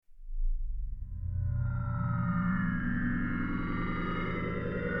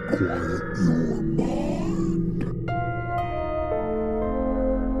quiet your mind.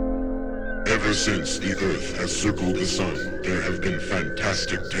 Ever since the Earth has circled the Sun, there have been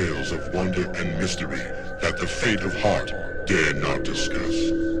fantastic tales of wonder and mystery that the fate of heart dare not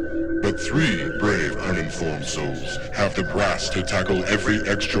discuss. But 3 brave, uninformed souls have the brass to tackle every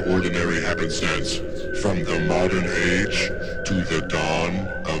extraordinary happenstance, from the modern age to the dawn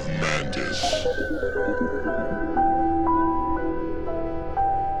of Mantis.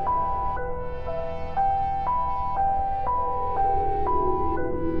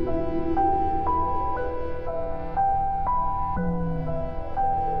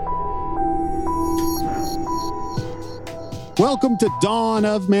 Welcome to Dawn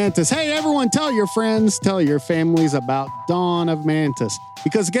of Mantis. Hey, everyone, tell your friends, tell your families about Dawn of Mantis.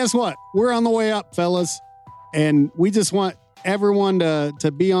 Because guess what? We're on the way up, fellas. And we just want everyone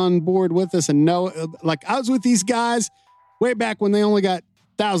to be on board with us and know, like, I was with these guys way back when they only got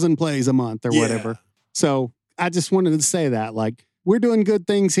 1,000 plays a month or whatever. So I just wanted to say that, like, we're doing good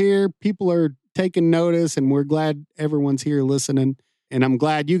things here. People are taking notice, and we're glad everyone's here listening. And I'm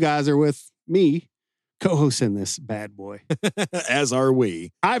glad you guys are with me, co-hosting this bad boy. As are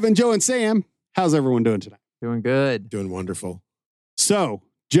we. Ivan, Joe, and Sam, how's everyone doing tonight? Doing good. Doing wonderful. So,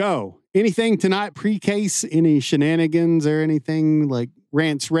 Joe, anything tonight pre-case? Any shenanigans or anything like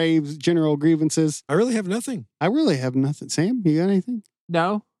rants, raves, general grievances? I really have nothing. I really have nothing. Sam, you got anything?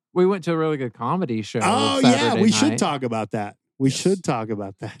 No, we went to a really good comedy show. Oh, yeah, Saturday we night. should talk about that. We should talk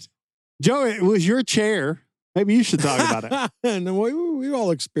about that. Joe, it was your chair. Maybe you should talk about it. And we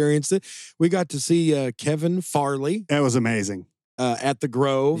all experienced it. We got to see Kevin Farley That was amazing. at the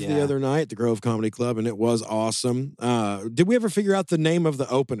Grove the other night, the Grove Comedy Club, and it was awesome. Did we ever figure out the name of the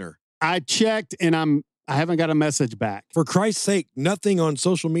opener? I checked, and I haven't got a message back. For Christ's sake, nothing on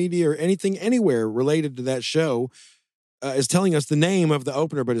social media or anything anywhere related to that show is telling us the name of the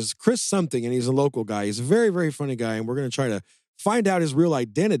opener, but it's Chris something, and he's a local guy. He's a very, very funny guy, and we're going to try to find out his real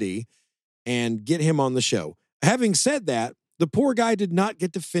identity and get him on the show. Having said that, the poor guy did not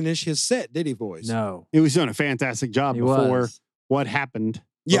get to finish his set, did he, boys? No. He was doing a fantastic job He before was. what happened,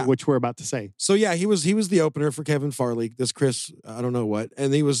 Yeah. which we're about to say. So yeah, he was the opener for Kevin Farley, this Chris, I don't know what,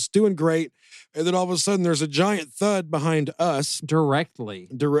 and he was doing great. And then all of a sudden, there's a giant thud behind us. Directly.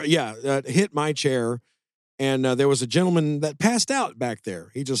 Hit my chair, and there was a gentleman that passed out back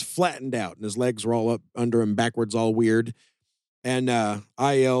there. He just flattened out, and his legs were all up under him, backwards, all weird. And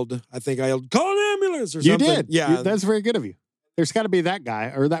I yelled, call an ambulance or You something. did. Yeah, That's very good of you. There's got to be that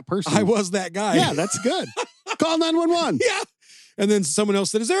guy or that person. I was that guy. Yeah, that's good. Call 911. Yeah. And then someone else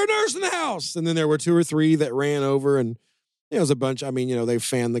said, is there a nurse in the house? And then there were 2 or 3 that ran over, and it was a bunch. I mean, they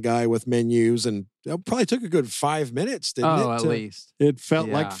fanned the guy with menus, and it probably took a good 5 minutes, didn't it? At least. It felt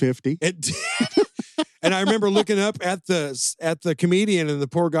like 50. It And I remember looking up at the comedian, and the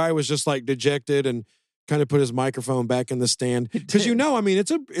poor guy was just like dejected and kind of put his microphone back in the stand. Because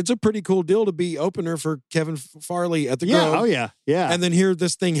it's a pretty cool deal to be opener for Kevin Farley at the Grove. Oh, yeah. Yeah. And then here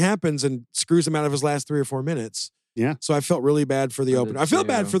this thing happens and screws him out of his last 3 or 4 minutes. Yeah. So I felt really bad for the I opener. did I felt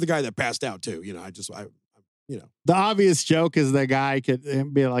bad too. for the guy that passed out too. The obvious joke is the guy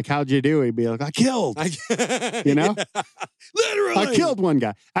could be like, how'd you do? He'd be like, I killed. You know? Literally. I killed one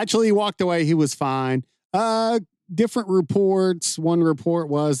guy. Actually, he walked away. He was fine. Different reports. One report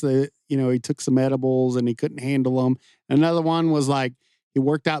was that, he took some edibles and he couldn't handle them. Another one was like, he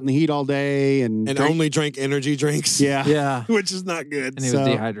worked out in the heat all day and only drank energy drinks. Yeah. Yeah. Which is not good. And he was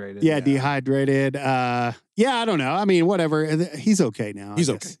dehydrated. Yeah, dehydrated. I don't know. I mean, whatever. He's okay now. He's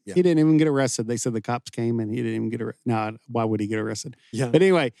I guess. okay, yeah. He didn't even get arrested. They said the cops came and he didn't even get arrested. No, why would he get arrested? Yeah. But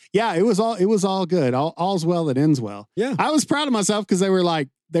anyway, yeah, it was all good. All's well that ends well. Yeah. I was proud of myself because they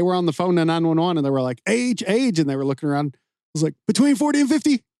were on the phone to 911 and they were like, age, and they were looking around. I was like, between 40 and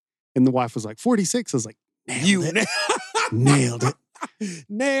 50. And the wife was like, 46. I was like, nailed it. Nailed it.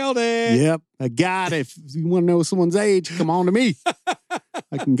 Nailed it. Yep. I got it. If you want to know someone's age, come on to me.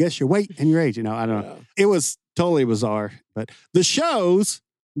 I can guess your weight and your age. I don't know. It was totally bizarre, but the shows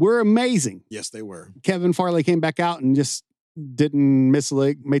were amazing. Yes, they were. Kevin Farley came back out and just didn't miss a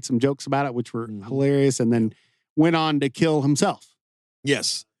leg, made some jokes about it, which were hilarious, and then went on to kill himself.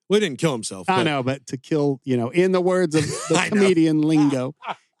 Yes. Well, he didn't kill himself. I know, but to kill, in the words of the comedian lingo,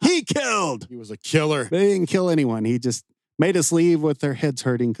 he killed. He was a killer. But he didn't kill anyone. He just made us leave with their heads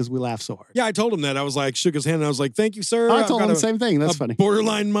hurting because we laughed so hard. Yeah, I told him that. I was like, shook his hand, and I was like, thank you, sir. I told him the same thing. That's funny.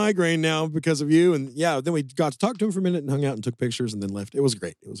 Borderline migraine now because of you. And yeah, then we got to talk to him for a minute and hung out and took pictures and then left. It was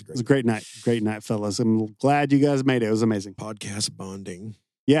great. It was a great night. Great night, fellas. I'm glad you guys made it. It was amazing. Podcast bonding.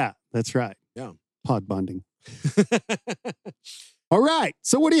 Yeah, that's right. Yeah. Pod bonding. All right.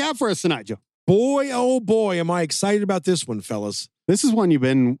 So what do you have for us tonight, Joe? Boy, oh boy, am I excited about this one, fellas. This is one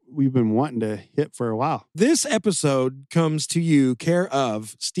we've been wanting to hit for a while. This episode comes to you care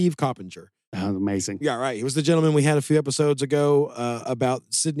of Steve Coppinger. Oh, amazing. Yeah, right. He was the gentleman we had a few episodes ago about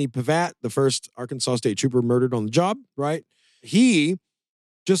Sidney Pavat, the first Arkansas State Trooper murdered on the job, right? He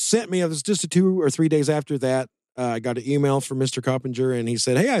just sent me, it was just 2 or 3 days after that, I got an email from Mr. Coppinger, and he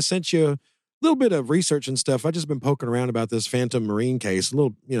said, hey, I sent you a little bit of research and stuff. I've just been poking around about this Phantom Marine case.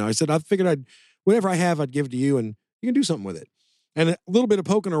 I said, I figured whatever I have, I'd give to you, and you can do something with it. And a little bit of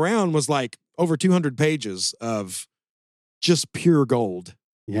poking around was like over 200 pages of just pure gold.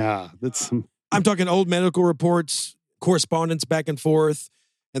 Yeah, I'm talking old medical reports, correspondence back and forth,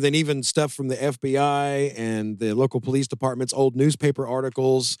 and then even stuff from the FBI and the local police departments, old newspaper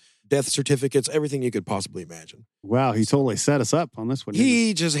articles, death certificates, everything you could possibly imagine. Wow, he totally set us up on this one.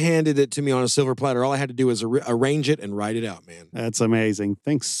 He just handed it to me on a silver platter. All I had to do was arrange it and write it out, man. That's amazing.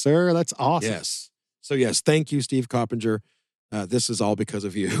 Thanks, sir. That's awesome. Yes. So, yes, thank you, Steve Coppinger. This is all because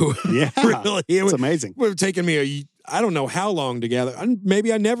of you. Yeah, really. It's amazing. It would have taken me I don't know how long to gather.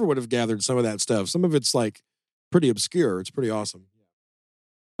 Maybe I never would have gathered some of that stuff. Some of it's like pretty obscure. It's pretty awesome.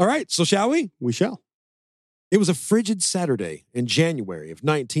 All right, so shall we? We shall. It was a frigid Saturday in January of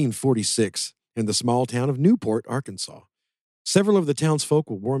 1946 in the small town of Newport, Arkansas. Several of the townsfolk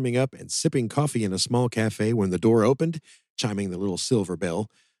were warming up and sipping coffee in a small cafe when the door opened, chiming the little silver bell,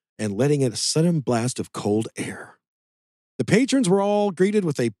 and letting in a sudden blast of cold air. The patrons were all greeted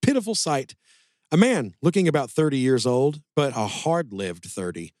with a pitiful sight. A man, looking about 30 years old, but a hard-lived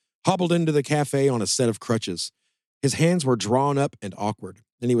 30, hobbled into the cafe on a set of crutches. His hands were drawn up and awkward,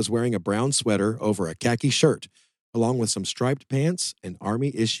 and he was wearing a brown sweater over a khaki shirt, along with some striped pants and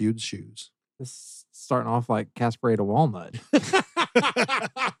Army-issued shoes. This is starting off like Casper ate a walnut.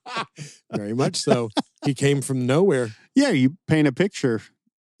 Very much so. He came from nowhere. Yeah, you paint a picture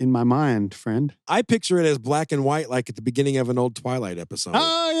in my mind, friend. I picture it as black and white, like at the beginning of an old Twilight episode.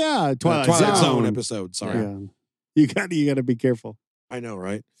 Oh yeah, Twilight Zone episode. Sorry, Yeah. You got to be careful. I know,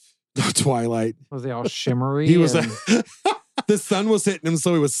 right? Twilight. Was he all shimmery? He was. and- The sun was hitting him,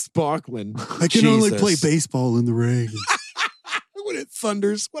 so he was sparkling. I can only play Jesus. baseball in the rain. When it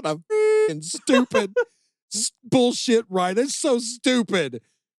thunders, what a f***ing stupid bullshit ride. It's so stupid.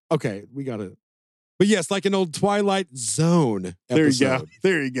 Okay, we got to. But yes, like an old Twilight Zone episode.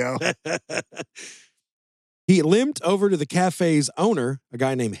 There you go. He limped over to the cafe's owner, a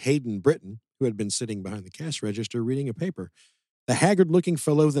guy named Hayden Britton, who had been sitting behind the cash register reading a paper. The haggard-looking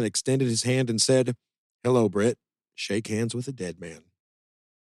fellow then extended his hand and said, "Hello, Britt. Shake hands with a dead man."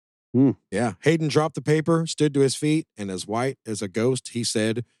 Yeah. Hayden dropped the paper, stood to his feet, and as white as a ghost, he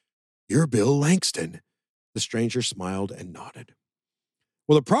said, "You're Bill Langston." The stranger smiled and nodded.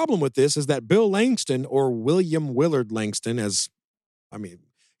 Well, the problem with this is that Bill Langston, or William Willard Langston, this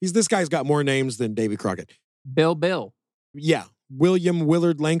guy's got more names than Davy Crockett. Bill. Yeah. William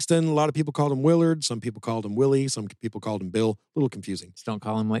Willard Langston. A lot of people called him Willard. Some people called him Willie. Some people called him Bill. A little confusing. Just don't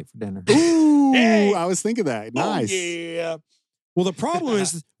call him late for dinner. Ooh, Hey! I was thinking that. Nice. Oh, yeah. Well, the problem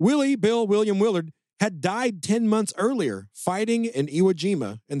is William Willard had died 10 months earlier fighting in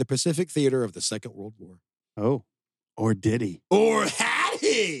Iwo in the Pacific Theater of the Second World War. Oh, or did he? Or had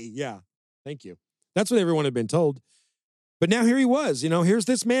he? Yeah. Thank you. That's what everyone had been told. But now here he was. Here's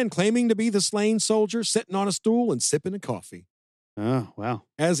this man claiming to be the slain soldier, sitting on a stool and sipping a coffee. Oh, wow.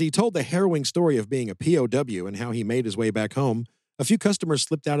 As he told the harrowing story of being a POW and how he made his way back home, a few customers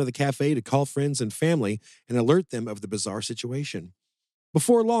slipped out of the cafe to call friends and family and alert them of the bizarre situation.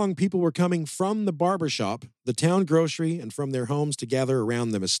 Before long, people were coming from the barbershop, the town grocery, and from their homes to gather around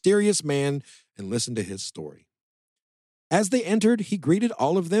the mysterious man and listen to his story. As they entered, he greeted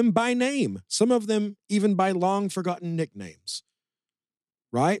all of them by name, some of them even by long-forgotten nicknames.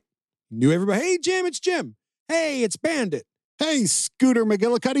 Right? Knew everybody. Hey, Jim, it's Jim. Hey, it's Bandit. Hey, Scooter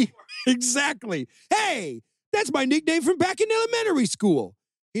McGillicuddy. Exactly. Hey, that's my nickname from back in elementary school.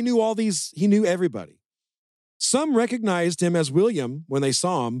 He knew everybody. Some recognized him as William when they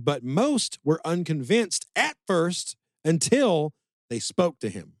saw him, but most were unconvinced at first until they spoke to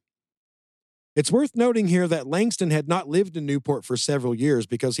him. It's worth noting here that Langston had not lived in Newport for several years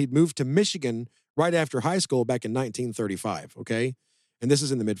because he'd moved to Michigan right after high school back in 1935, okay? And this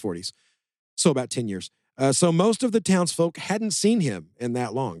is in the mid-40s. So about 10 years. So most of the townsfolk hadn't seen him in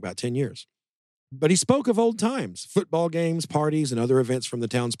that long, about 10 years. But he spoke of old times, football games, parties, and other events from the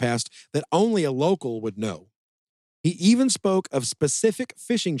town's past that only a local would know. He even spoke of specific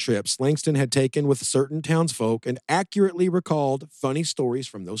fishing trips Langston had taken with certain townsfolk and accurately recalled funny stories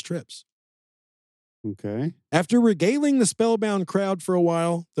from those trips. Okay. After regaling the spellbound crowd for a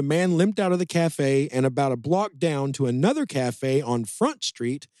while, the man limped out of the cafe and about a block down to another cafe on Front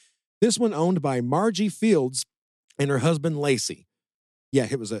Street, this one owned by Margie Fields and her husband Lacey, Yeah,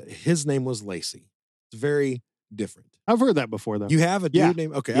 his name was Lacey. It's very different. I've heard that before, though. You have a dude Yeah.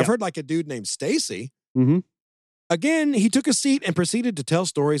 named, okay, Yeah. I've heard like a dude named Stacy. Mm-hmm. Again, he took a seat and proceeded to tell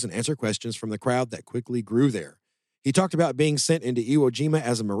stories and answer questions from the crowd that quickly grew there. He talked about being sent into Iwo Jima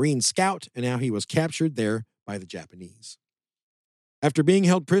as a Marine scout and how he was captured there by the Japanese. After being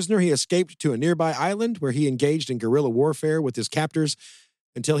held prisoner, he escaped to a nearby island where he engaged in guerrilla warfare with his captors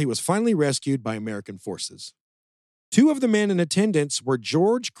until he was finally rescued by American forces. 2 of the men in attendance were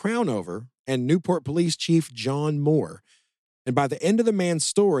George Crownover and Newport Police Chief John Moore. And by the end of the man's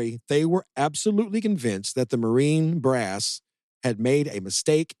story, they were absolutely convinced that the Marine brass had made a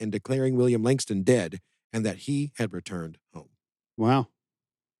mistake in declaring William Langston dead and that he had returned home. Wow.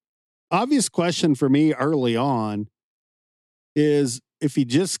 Obvious question for me early on is if he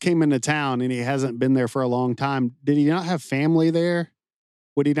just came into town and he hasn't been there for a long time, did he not have family there?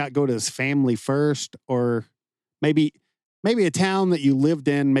 Would he not go to his family first? Or maybe a town that you lived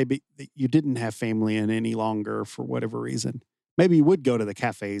in, maybe you didn't have family in any longer for whatever reason. Maybe you would go to the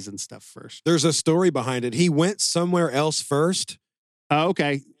cafes and stuff first. There's a story behind it. He went somewhere else first. Oh,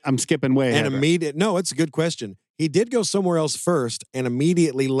 okay. I'm skipping way ahead. No, it's a good question. He did go somewhere else first and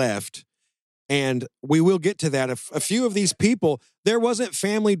immediately left. And we will get to that. A few of these people, there wasn't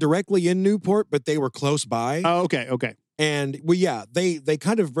family directly in Newport, but they were close by. Oh, okay. Okay. And they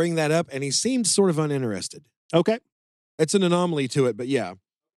kind of bring that up, and he seemed sort of uninterested. Okay. It's an anomaly to it, but yeah,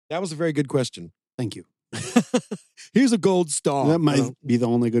 that was a very good question. Thank you. Here's a gold star. That might be the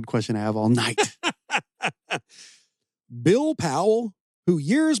only good question I have all night. Bill Powell, who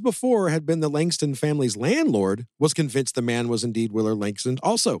years before had been the Langston family's landlord, was convinced the man was indeed Willard Langston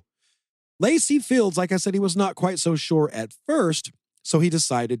also. Lacey Fields, like I said, he was not quite so sure at first, so he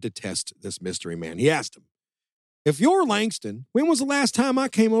decided to test this mystery man. He asked him, "If you're Langston, when was the last time I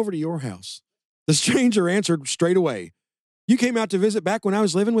came over to your house?" The stranger answered straight away, "You came out to visit back when I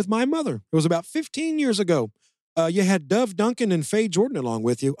was living with my mother. It was about 15 years ago. You had Dove Duncan and Faye Jordan along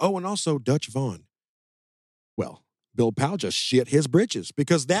with you. Oh, and also Dutch Vaughn." Well, Bill Powell just shit his britches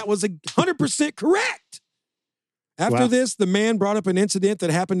because that was 100% correct. After this, the man brought up an incident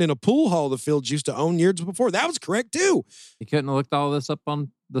that happened in a pool hall the Fields used to own years before. That was correct, too. You couldn't have looked all this up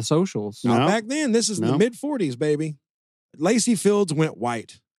on the socials. Not back then. This is in the mid-40s, baby. Lacey Fields went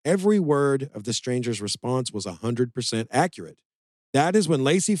white. Every word of the stranger's response was 100% accurate. That is when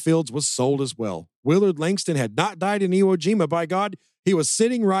Lacey Fields was sold as well. Willard Langston had not died in Iwo Jima. By God, he was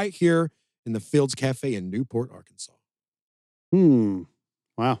sitting right here in the Fields Cafe in Newport, Arkansas.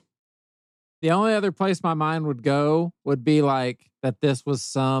 Wow. The only other place my mind would go would be like that this was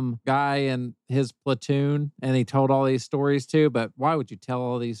some guy in his platoon and he told all these stories to, but why would you tell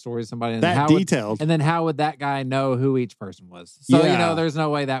all these stories to somebody? And that detailed. And then how would that guy know who each person was? So, there's no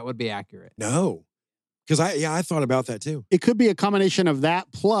way that would be accurate. No. Because I thought about that too. It could be a combination of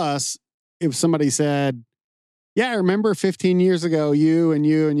that plus if somebody said, "Yeah, I remember 15 years ago, you and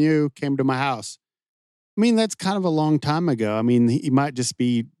you and you came to my house." I mean, that's kind of a long time ago. I mean, he might just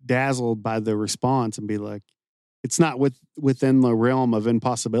be dazzled by the response and be like, it's not within the realm of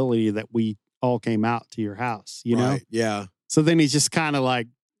impossibility that we all came out to your house, you know? Yeah. So then he's just kind of like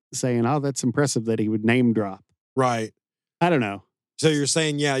saying, "Oh, that's impressive that he would name drop." Right. I don't know. So you're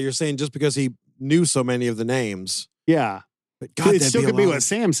saying just because he knew so many of the names. Yeah. But God, it still could be what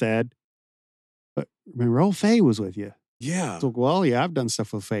Sam said. But remember, old Faye was with you. Yeah. So, well, yeah, I've done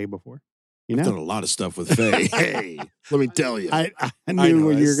stuff with Faye before. You know? I've done a lot of stuff with Faye. Hey, let me tell you. I knew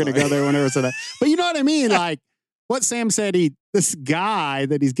when you were going to go there whenever I said that. But you know what I mean? Like what Sam said, this guy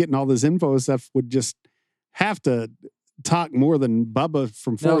that he's getting all this info and stuff would just have to talk more than Bubba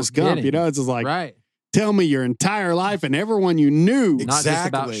from Forrest Gump. Kidding. You know, it's just like, right. Tell me your entire life and everyone you knew. Not just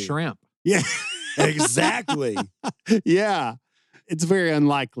about shrimp. Yeah. Exactly. Yeah. It's very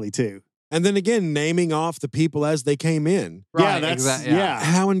unlikely too. And then again, naming off the people as they came in. Right, Yeah, that's exactly. yeah.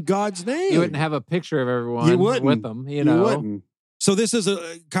 How in God's name? You wouldn't have a picture of everyone You wouldn't. with them, you You know. wouldn't. So this is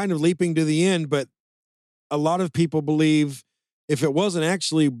a kind of leaping to the end, but a lot of people believe if it wasn't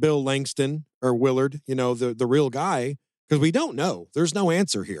actually Bill Langston or Willard, the real guy, because we don't know. There's no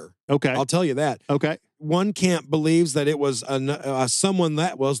answer here. Okay. I'll tell you that. Okay. One camp believes that it was someone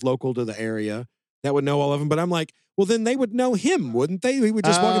that was local to the area that would know all of them. But I'm like, well, then they would know him, wouldn't they? He would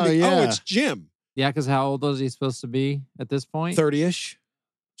just walk in and be, yeah. "Oh, it's Jim." Yeah, because how old was he supposed to be at this point? 30-ish.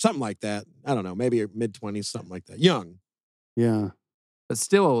 Something like that. I don't know. Maybe mid-20s, something like that. Young. Yeah. But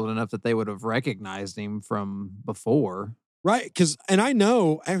still old enough that they would have recognized him from before. Right. And I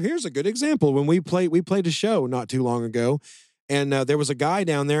know, here's a good example. When we played a show not too long ago, and there was a guy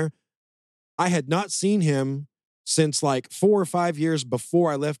down there. I had not seen him since like 4 or 5 years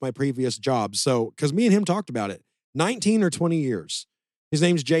before I left my previous job. So, because me and him talked about it, 19 or 20 years. His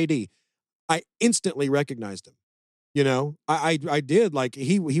name's JD. I instantly recognized him. You know, I did. Like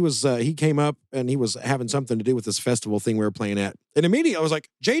he came up and he was having something to do with this festival thing we were playing at. And immediately I was like,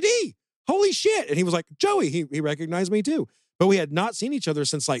 JD, holy shit. And he was like, Joey, he recognized me too. But we had not seen each other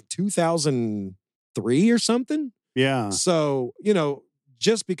since like 2003 or something. Yeah. So, you know,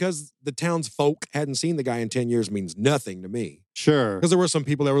 just because the townsfolk hadn't seen the guy in 10 years means nothing to me. Sure. Because there were some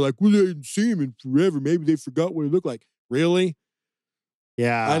people that were like, well, they didn't see him in forever. Maybe they forgot what he looked like. Really?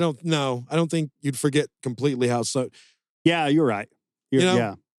 Yeah. I don't know. I don't think you'd forget completely how so. Yeah, you're right.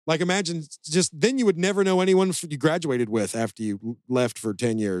 Yeah. Like imagine just then you would never know anyone you graduated with after you left for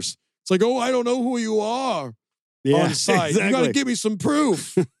 10 years. It's like, oh, I don't know who you are on site. Exactly. You got to give me some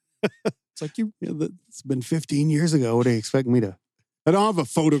proof. It's like it's been 15 years ago. What do you expect me to? I don't have a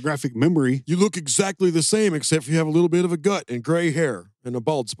photographic memory. You look exactly the same, except for you have a little bit of a gut and gray hair and a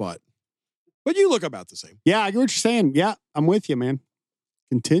bald spot. But you look about the same. Yeah, I get what you're saying. Yeah, I'm with you, man.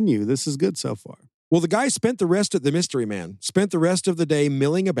 Continue. This is good so far. Well, the mystery man spent the rest of the day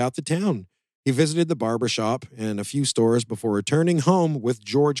milling about the town. He visited the barber shop and a few stores before returning home with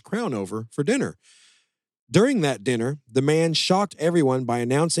George Crownover for dinner. During that dinner, the man shocked everyone by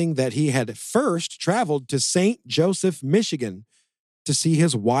announcing that he had first traveled to St. Joseph, Michigan, to see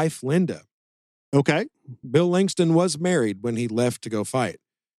his wife, Linda. Okay. Bill Langston was married when he left to go fight,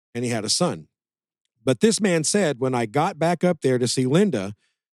 and he had a son. But this man said, when I got back up there to see Linda,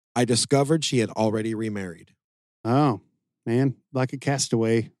 I discovered she had already remarried. Oh, man. Like a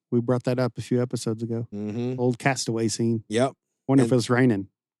castaway. We brought that up a few episodes ago. Mm-hmm. Old castaway scene. Yep. Wonder if it was raining.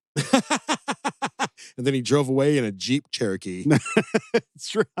 And then he drove away in a Jeep Cherokee.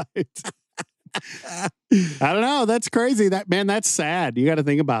 That's right. I don't know. That's crazy. That's sad. You got to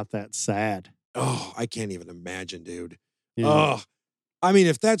think about that. Sad. Oh, I can't even imagine, dude. Yeah. Oh, I mean,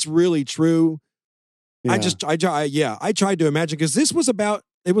 if that's really true, Yeah. I tried to imagine because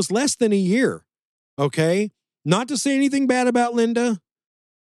it was less than a year. Okay. Not to say anything bad about Linda,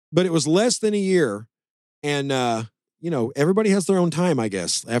 but it was less than a year. And, everybody has their own time, I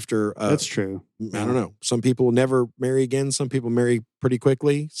guess, after. That's true. I don't know. Some people never marry again. Some people marry pretty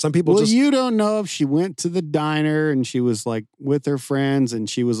quickly. Some people you don't know if she went to the diner and she was like with her friends and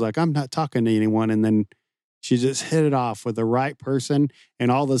she was like, I'm not talking to anyone. And then she just hit it off with the right person.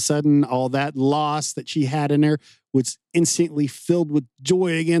 And all of a sudden, all that loss that she had in her was instantly filled with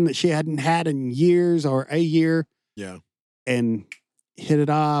joy again that she hadn't had in years or a year. Yeah. And hit it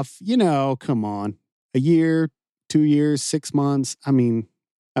off. Come on. A year, 2 years, 6 months. I mean,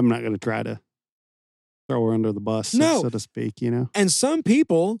 I'm not going to try to throw her under the bus, so to speak, And some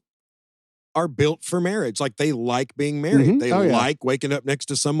people are built for marriage. Like they like being married. Mm-hmm. They like waking up next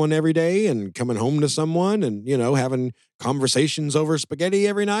to someone every day and coming home to someone and, having conversations over spaghetti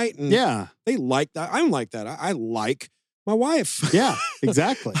every night. And yeah. They like that. I'm like that. I like my wife. Yeah,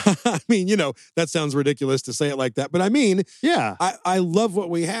 exactly. I mean, that sounds ridiculous to say it like that, but I mean, yeah, I love what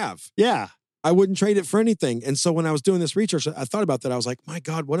we have. Yeah. I wouldn't trade it for anything. And so when I was doing this research, I thought about that. I was like, my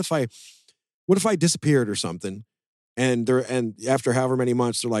God, what if I disappeared or something? And after however many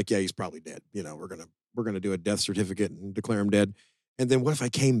months, they're like, yeah, he's probably dead. We're going to do a death certificate and declare him dead. And then what if I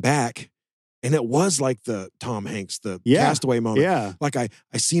came back and it was like the Tom Hanks, the castaway moment. Yeah. Like I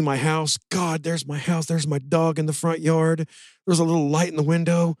see my house. God, there's my house. There's my dog in the front yard. There's a little light in the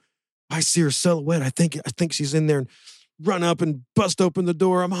window. I see her silhouette. I think she's in there, and run up and bust open the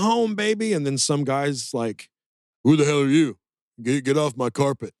door. I'm home, baby. And then some guy's like, who the hell are you? Get off my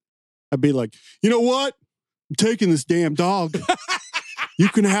carpet. I'd be like, you know what? I'm taking this damn dog. You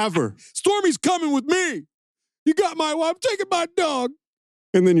can have her. Stormy's coming with me. You got my wife. I'm taking my dog.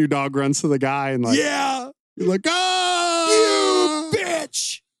 And then your dog runs to the guy and like, yeah. You're like, oh, you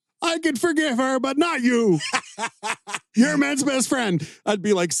bitch. I can forgive her, but not you. You're a man's best friend. I'd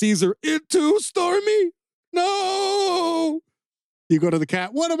be like Caesar, into Stormy. No. You go to the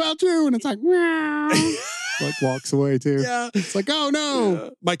cat. What about you? And it's like, meow. Like walks away too. Yeah. It's like, oh no. Yeah.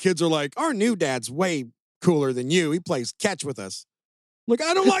 My kids are like, our new dad's way cooler than you. He plays catch with us. I'm like,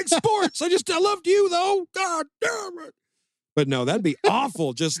 I don't like sports. I loved you though. God damn it. But no, that'd be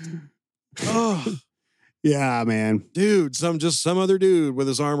awful. Just, oh. Yeah, man. Dude, some other dude with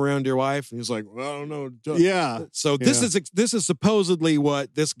his arm around your wife. And he's like, well, I don't know. Yeah. So this is supposedly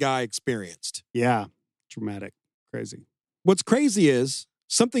what this guy experienced. Yeah. Dramatic. Crazy. What's crazy is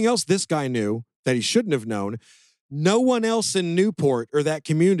something else this guy knew that he shouldn't have known. No one else in Newport or that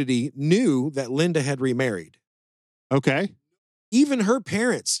community knew that Linda had remarried. Okay. Even her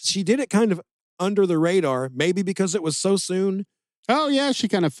parents. She did it kind of under the radar, maybe because it was so soon. Oh, yeah. She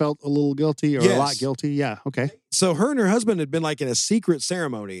kind of felt a little guilty or a lot guilty. Yeah. Okay. So her and her husband had been like in a secret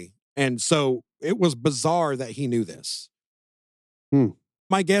ceremony. And so it was bizarre that he knew this.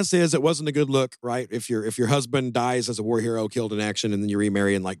 My guess is it wasn't a good look, right? If your husband dies as a war hero, killed in action, and then you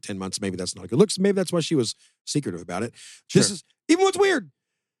remarry in like 10 months, maybe that's not a good look. So maybe that's why she was secretive about it. Sure. This is even what's weird.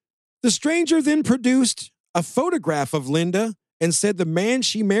 The stranger then produced a photograph of Linda and said the man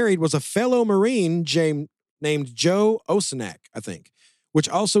she married was a fellow Marine named Joe Osenak, I think, which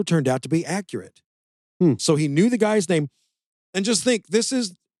also turned out to be accurate. So he knew the guy's name. And just think, this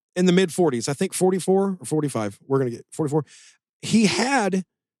is in the mid-40s. I think 44 or 45. We're going to get 44. He had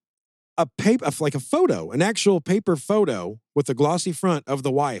a paper, like a photo, an actual paper photo with a glossy front of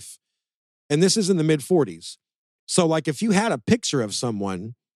the wife. And this is in the mid-40s. So like if you had a picture of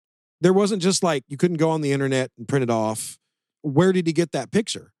someone, there wasn't just like, you couldn't go on the internet and print it off. Where did he get that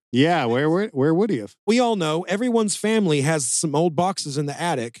picture? Yeah, where would he have? We all know everyone's family has some old boxes in the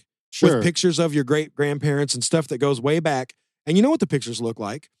attic Sure. with pictures of your great-grandparents and stuff that goes way back. And you know what the pictures look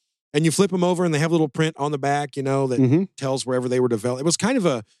like. And you flip them over and they have a little print on the back, that tells wherever they were developed. It was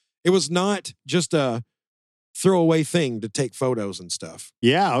it was not just a throwaway thing to take photos and stuff.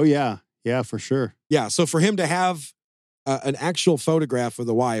 Yeah. Oh, yeah. Yeah, for sure. Yeah. So for him to have an actual photograph of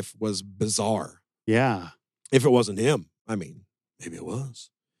the wife was bizarre. Yeah. If it wasn't him. I mean, maybe it was.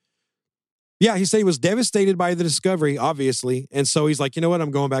 Yeah, he said he was devastated by the discovery, obviously. And so he's like, you know what?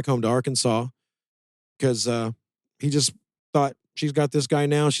 I'm going back home to Arkansas because he just thought, she's got this guy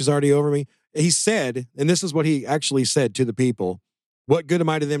now. She's already over me. He said, and this is what he actually said to the people, what good am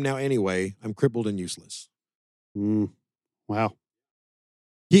I to them now anyway? I'm crippled and useless. Wow.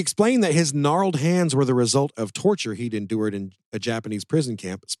 He explained that his gnarled hands were the result of torture he'd endured in a Japanese prison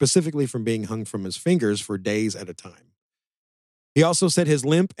camp, specifically from being hung from his fingers for days at a time. He also said his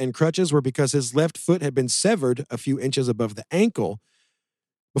limp and crutches were because his left foot had been severed a few inches above the ankle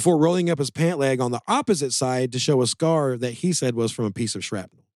before rolling up his pant leg on the opposite side to show a scar that he said was from a piece of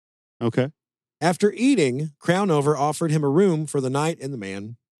shrapnel. Okay. After eating, Crownover offered him a room for the night, and the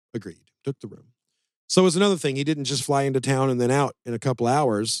man agreed, took the room. So it was another thing. He didn't just fly into town and then out in a couple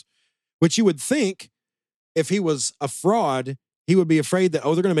hours, which you would think if he was a fraud, he would be afraid that,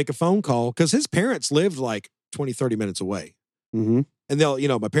 they're going to make a phone call because his parents lived like 20, 30 minutes away. Mm-hmm. And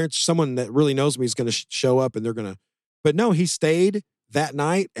they'll, my parents, someone that really knows me is going to show up and they're going to, but no, he stayed that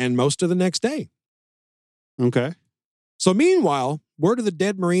night and most of the next day. Okay. So meanwhile, word of the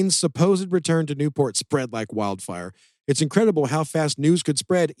dead Marine's supposed return to Newport spread like wildfire. It's incredible how fast news could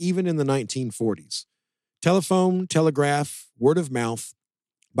spread even in the 1940s. Telephone, telegraph, word of mouth.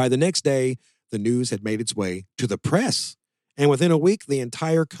 By the next day, the news had made its way to the press. And within a week, the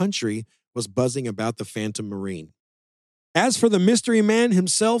entire country was buzzing about the Phantom Marine. As for the mystery man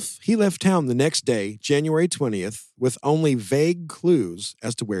himself, he left town the next day, January 20th, with only vague clues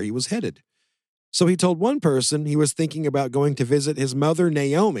as to where he was headed. So he told one person he was thinking about going to visit his mother,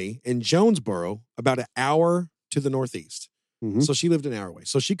 Naomi, in Jonesboro, about an hour to the northeast. Mm-hmm. So she lived an hour away.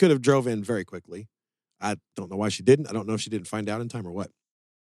 So she could have drove in very quickly. I don't know why she didn't. I don't know if she didn't find out in time or what.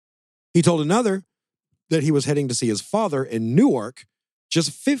 He told another that he was heading to see his father in Newark,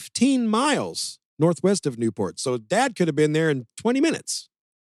 just 15 miles northwest of Newport. So Dad could have been there in 20 minutes.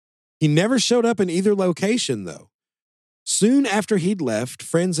 He never showed up in either location, though. Soon after he'd left,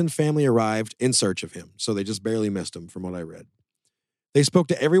 friends and family arrived in search of him. So they just barely missed him, from what I read. They spoke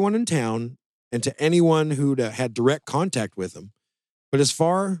to everyone in town and to anyone who'd had direct contact with him. But as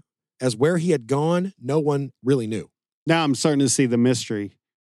far as where he had gone, no one really knew. Now I'm starting to see the mystery,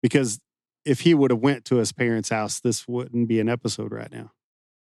 because if he would have went to his parents' house, this wouldn't be an episode right now.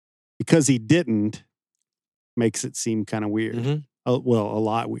 Because he didn't, makes it seem kind of weird. Mm-hmm. A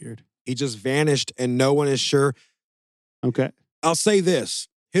lot weird. He just vanished and no one is sure. Okay. I'll say this.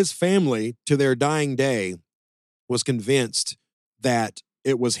 His family, to their dying day, was convinced that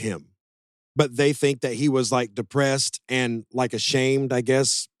it was him. But they think that he was like depressed and like ashamed, I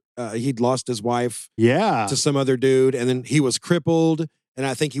guess. He'd lost his wife to some other dude, and then he was crippled, and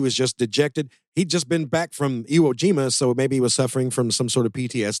I think he was just dejected. He'd just been back from Iwo Jima, so maybe he was suffering from some sort of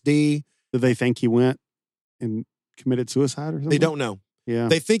PTSD. Do they think he went and committed suicide or something? They don't know. Yeah.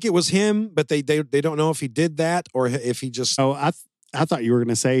 They think it was him, but they don't know if he did that or if he just... Oh, I thought you were going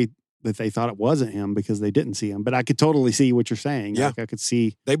to say that they thought it wasn't him because they didn't see him, but I could totally see what you're saying. Yeah. Like I could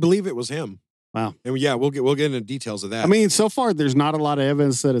see. They believe it was him. Wow. And yeah, we'll get into details of that. I mean, so far, there's not a lot of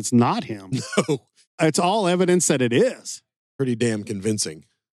evidence that it's not him. No. It's all evidence that it is. Pretty damn convincing.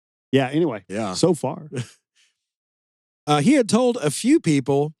 Yeah, anyway. Yeah. So far. He had told a few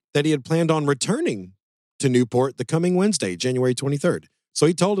people that he had planned on returning to Newport the coming Wednesday, January 23rd. So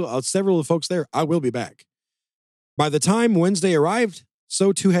he told several of the folks there, I will be back. By the time Wednesday arrived,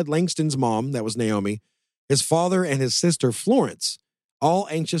 so too had Langston's mom, that was Naomi, his father, and his sister, Florence, all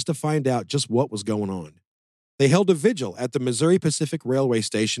anxious to find out just what was going on. They held a vigil at the Missouri Pacific Railway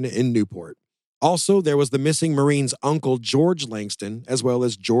Station in Newport. Also, there was the missing Marine's uncle, George Langston, as well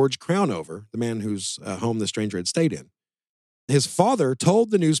as George Crownover, the man whose home the stranger had stayed in. His father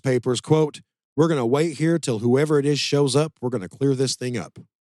told the newspapers, quote, "We're going to wait here till whoever it is shows up. We're going to clear this thing up."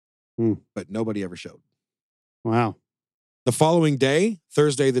 But nobody ever showed. Wow. The following day,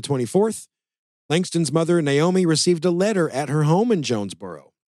 Thursday the 24th, Langston's mother, Naomi, received a letter at her home in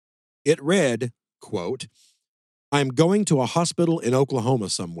Jonesboro. It read, quote, "I'm going to a hospital in Oklahoma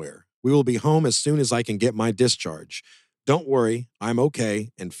somewhere. We will be home as soon as I can get my discharge. Don't worry, I'm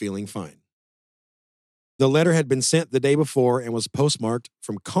okay and feeling fine." The letter had been sent the day before and was postmarked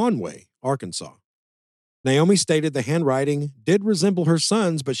from Conway, Arkansas. Naomi stated the handwriting did resemble her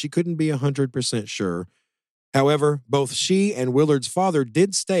son's, but she couldn't be 100% sure. However, both she and Willard's father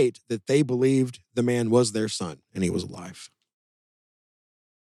did state that they believed the man was their son and he was alive.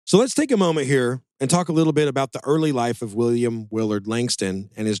 So let's take a moment here and talk a little bit about the early life of William Willard Langston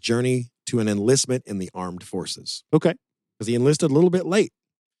and his journey to an enlistment in the armed forces. Okay. Because he enlisted a little bit late.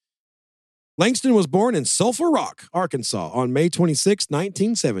 Langston was born in Sulphur Rock, Arkansas on May 26,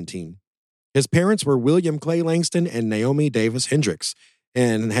 1917. His parents were William Clay Langston and Naomi Davis Hendricks,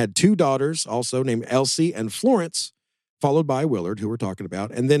 and had two daughters, also named Elsie and Florence, followed by Willard, who we're talking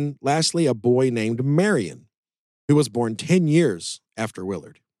about, and then lastly, a boy named Marion, who was born 10 years after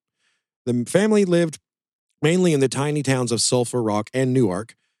Willard. The family lived mainly in the tiny towns of Sulphur Rock and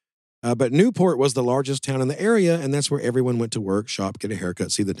Newark, but Newport was the largest town in the area, and that's where everyone went to work, shop, get a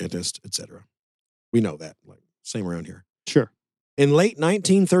haircut, see the dentist, etc. We know that, like same around here. Sure. In late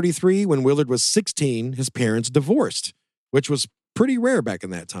 1933, when Willard was 16, his parents divorced, which was pretty rare back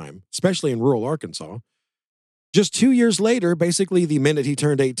in that time, especially in rural Arkansas. Just 2 years later, basically the minute he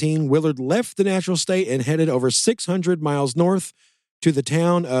turned 18, Willard left the natural state and headed over 600 miles north to the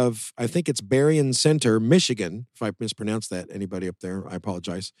town of, I think it's Berrien Center, Michigan. If I mispronounced that, anybody up there, I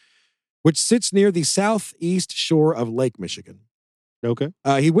apologize. Which sits near the southeast shore of Lake Michigan. Okay.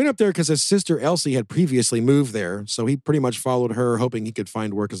 He went up there because his sister Elsie had previously moved there, so he pretty much followed her, hoping he could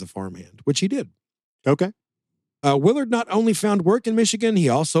find work as a farmhand, which he did. Okay. Willard not only found work in Michigan, he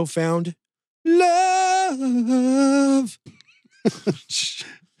also found love.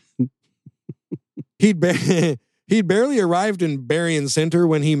 He'd barely arrived in Berrien Center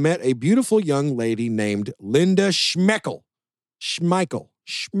when he met a beautiful young lady named Linda Schmeckel. Schmeckel.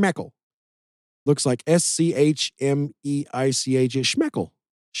 Looks like Schmeichel.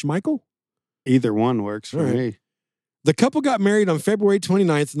 Schmeichel? Either one works for All right. me. The couple got married on February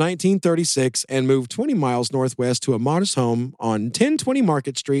 29th, 1936, and moved 20 miles northwest to a modest home on 1020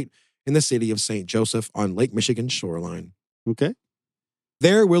 Market Street in the city of St. Joseph on Lake Michigan's shoreline. Okay.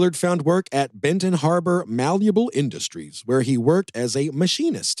 There, Willard found work at Benton Harbor Malleable Industries, where he worked as a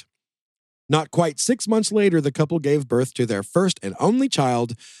machinist. Not quite 6 months later, the couple gave birth to their first and only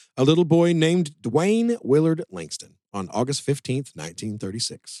child, a little boy named Dwayne Willard Langston, on August 15th,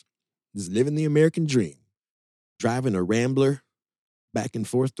 1936. He's living the American dream. Driving a Rambler, back and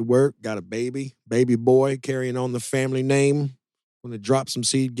forth to work, got a baby boy carrying on the family name. Want to drop some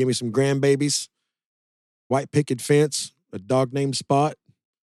seed, give me some grandbabies. White picket fence, a dog named Spot.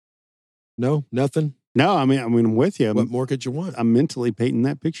 No, nothing. No, I mean, I'm with you. What more could you want? I'm mentally painting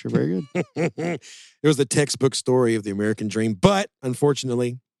that picture very good. It was the textbook story of the American dream, but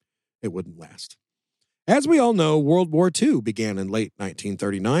unfortunately, it wouldn't last. As we all know, World War II began in late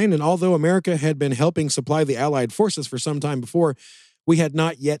 1939, and although America had been helping supply the Allied forces for some time before, we had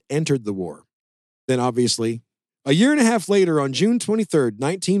not yet entered the war. Then, obviously, a year and a half later, on June 23rd,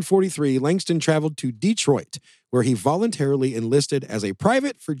 1943, Langston traveled to Detroit, where he voluntarily enlisted as a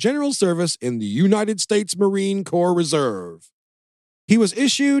private for general service in the United States Marine Corps Reserve. He was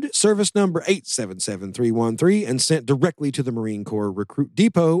issued service number 877313 and sent directly to the Marine Corps Recruit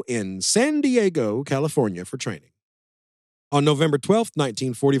Depot in San Diego, California for training. On November 12th,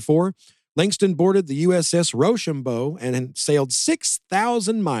 1944, Langston boarded the USS Rochambeau and sailed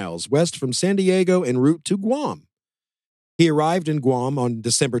 6,000 miles west from San Diego en route to Guam. He arrived in Guam on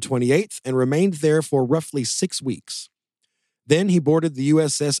December 28th and remained there for roughly 6 weeks. Then he boarded the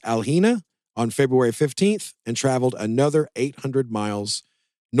USS Alhena on February 15th and traveled another 800 miles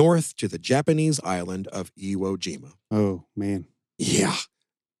north to the Japanese island of Iwo Jima. Oh, man. Yeah,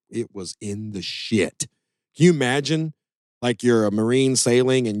 it was in the shit. Can you imagine, like, you're a Marine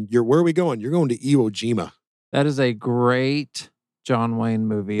sailing and where are we going? You're going to Iwo Jima. That is a great John Wayne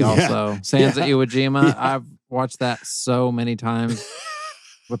movie Yeah. also. Sands at Yeah. Iwo Jima. Yeah. I've watched that so many times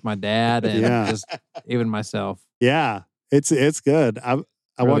with my dad and Yeah. just even myself. Yeah, it's good. I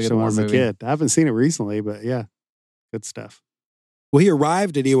Really watched good it when I war was a movie. kid. I haven't seen it recently, but yeah, good stuff. Well, he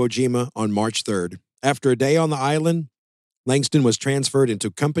arrived at Iwo Jima on March 3rd, After a day on the island, Langston was transferred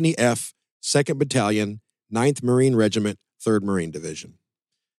into Company F, 2nd Battalion, 9th Marine Regiment, 3rd Marine Division.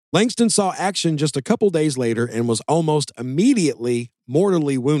 Langston saw action just a couple days later and was almost immediately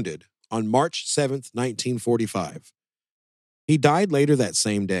mortally wounded on March 7th, 1945. He died later that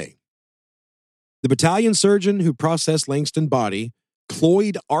same day. The battalion surgeon who processed Langston's body,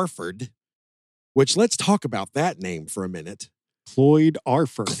 Cloyd Arford, which let's talk about that name for a minute. Cloyd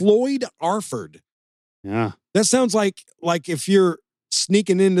Arford. Cloyd Arford. Yeah. That sounds like if you're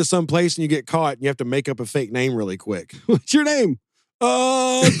sneaking into some place and you get caught and you have to make up a fake name really quick. What's your name?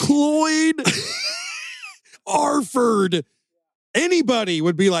 Cloyd Arford. Anybody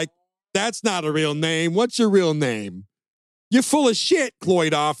would be like, that's not a real name. What's your real name? You're full of shit,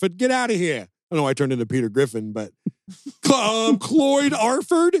 Cloyd Arford. Get out of here. I know I turned into Peter Griffin, but Cloyd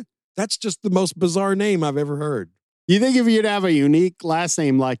Arford? That's just the most bizarre name I've ever heard. You think if you'd have a unique last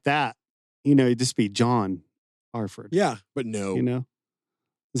name like that, it'd just be John Arford. Yeah, but no.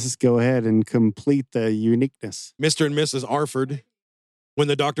 Let's just go ahead and complete the uniqueness. Mr. and Mrs. Arford. When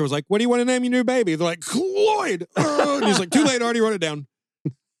the doctor was like, what do you want to name your new baby? They're like, Cloyd. And he's like, too late, I already wrote it down.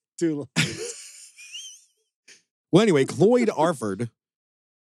 Too late. Well, anyway, Cloyd Arford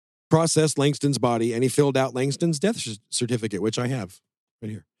processed Langston's body and he filled out Langston's death certificate, which I have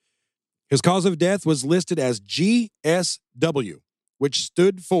right here. His cause of death was listed as GSW, which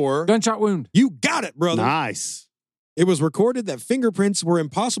stood for... gunshot wound. You got it, brother. Nice. It was recorded that fingerprints were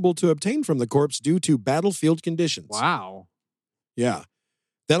impossible to obtain from the corpse due to battlefield conditions. Wow. Yeah.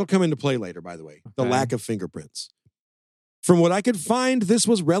 That'll come into play later, by the way. The Okay. lack of fingerprints. From what I could find, this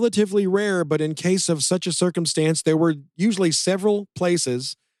was relatively rare, but in case of such a circumstance, there were usually several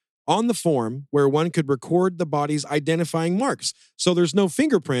places on the form where one could record the body's identifying marks. So there's no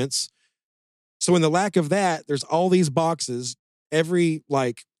fingerprints. So in the lack of that, there's all these boxes, every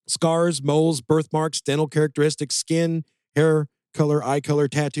scars, moles, birthmarks, dental characteristics, skin, hair color, eye color,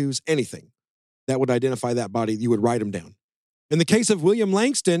 tattoos, anything that would identify that body, you would write them down. In the case of William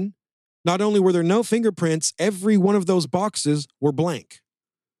Langston, not only were there no fingerprints, every one of those boxes were blank.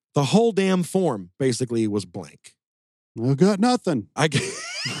 The whole damn form basically was blank. I got nothing.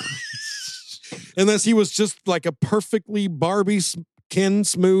 Unless he was just like a perfectly Barbie skin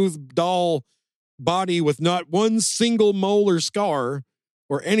smooth doll body with not one single mole or scar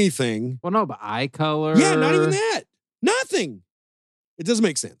or anything. Well, no, but eye color. Yeah, not even that. Nothing. It doesn't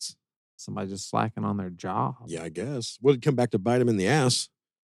make sense. Somebody just slacking on their job. Yeah, I guess. Would it come back to bite him in the ass?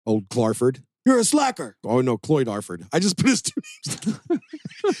 Old Clarford. You're a slacker. Oh, no, Cloyd Arford. I just put his two names.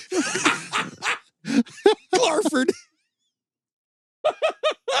 Clarford.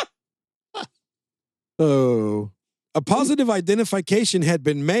 Oh. A positive identification had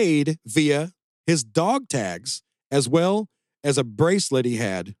been made via his dog tags as well as a bracelet he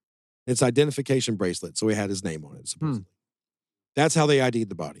had. It's identification bracelet, so he had his name on it, supposedly. That's how they ID'd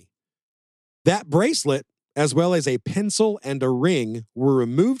the body. That bracelet, as well as a pencil and a ring, were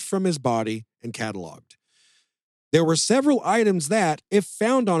removed from his body and cataloged. There were several items that, if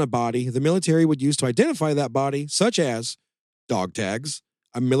found on a body, the military would use to identify that body, such as dog tags,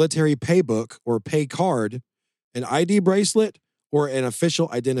 a military pay book or pay card, an ID bracelet, or an official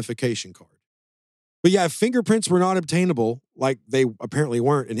identification card. But yeah, if fingerprints were not obtainable, like they apparently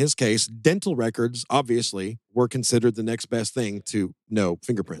weren't in his case, dental records, obviously, were considered the next best thing to know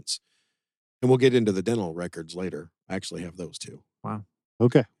fingerprints. And we'll get into the dental records later. I actually have those too. Wow.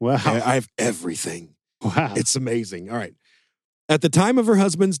 Okay. Wow. I have everything. Wow. It's amazing. All right. At the time of her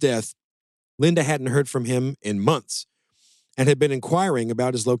husband's death, Linda hadn't heard from him in months and had been inquiring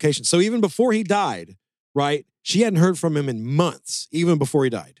about his location. So even before he died, right, she hadn't heard from him in months, even before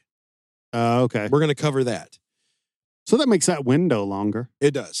he died. Okay. We're going to cover that. So that makes that window longer.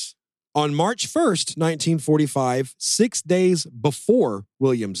 It does. On March 1st, 1945, 6 days before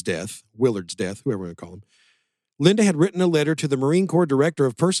Willard's death, whoever we want to call him, Linda had written a letter to the Marine Corps Director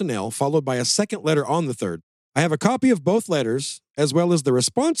of Personnel, followed by a second letter on the 3rd. I have a copy of both letters, as well as the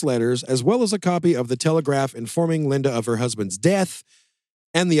response letters, as well as a copy of the telegraph informing Linda of her husband's death,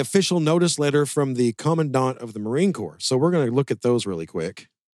 and the official notice letter from the Commandant of the Marine Corps. So we're going to look at those really quick.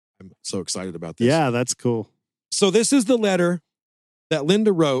 I'm so excited about this. Yeah, that's cool. So this is the letter that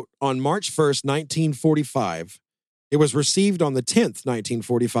Linda wrote on March 1st, 1945. It was received on the 10th,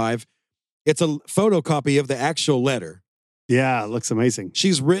 1945. It's a photocopy of the actual letter. Yeah, it looks amazing.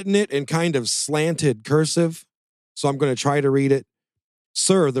 She's written it in kind of slanted cursive, so I'm going to try to read it.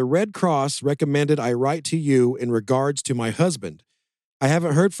 Sir, the Red Cross recommended I write to you in regards to my husband. I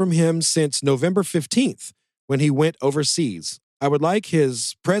haven't heard from him since November 15th, when he went overseas. I would like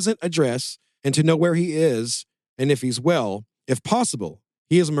his present address and to know where he is and if he's well. If possible,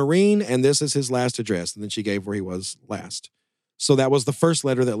 He is a Marine, and this is his last address. And then she gave where he was last. So that was the first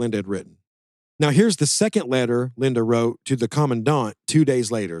letter that Linda had written. Now, here's the second letter Linda wrote to the commandant 2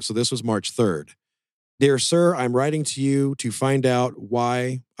 days later. So this was March 3rd. Dear sir, I'm writing to you to find out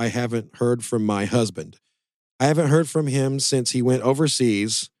why I haven't heard from my husband. I haven't heard from him since he went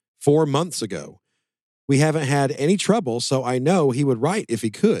overseas 4 months ago. We haven't had any trouble, so I know he would write if he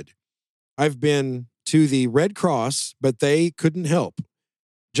could. I've been to the Red Cross, but they couldn't help.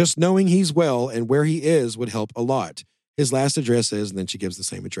 Just knowing he's well and where he is would help a lot. His last address is, and then she gives the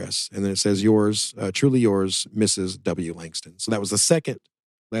same address. And then it says, yours, truly yours, Mrs. W. Langston. So that was the second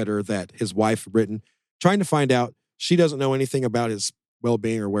letter that his wife had written, trying to find out. She doesn't know anything about his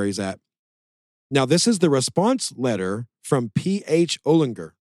well-being or where he's at. Now, this is the response letter from P.H.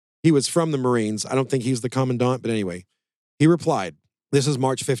 Olinger. He was from the Marines. I don't think he's the commandant, but anyway, he replied. This is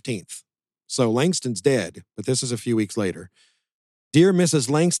March 15th. So Langston's dead, but this is a few weeks later. Dear Mrs.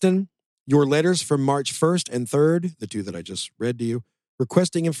 Langston, your letters from March 1st and 3rd, the two that I just read to you,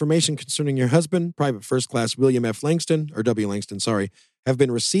 requesting information concerning your husband, Private First Class William F. Langston, or W. Langston, sorry, have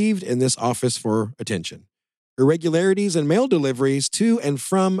been received in this office for attention. Irregularities in mail deliveries to and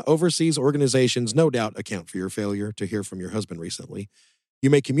from overseas organizations no doubt account for your failure to hear from your husband recently. You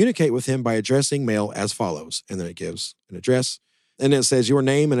may communicate with him by addressing mail as follows. And then it gives an address. And it says your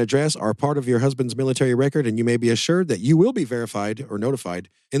name and address are part of your husband's military record, and you may be assured that you will be verified or notified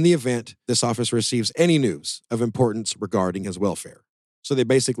in the event this office receives any news of importance regarding his welfare. So they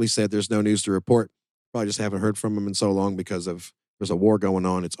basically said there's no news to report. Probably just haven't heard from him in so long because of there's a war going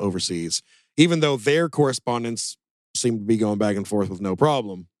on. It's overseas. Even though their correspondence seemed to be going back and forth with no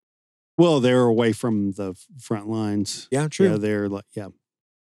problem. Well, they're away from the front lines. Yeah, true. Yeah, they're like, yeah.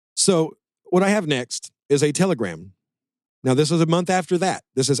 So what I have next is a telegram. Now, this is a month after that.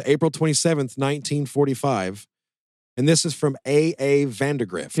 This is April 27th, 1945. And this is from A.A.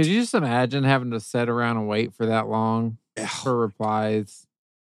 Vandergrift. Could you just imagine having to sit around and wait for that long for replies?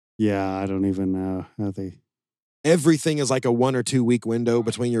 Yeah, I don't even know how they... Everything is like a 1 or 2 week window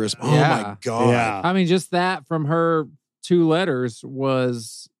between your... Oh, my God. Yeah. I mean, just that from her 2 letters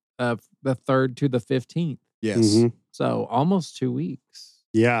was the 3rd to the 15th. Yes. Mm-hmm. So almost 2 weeks.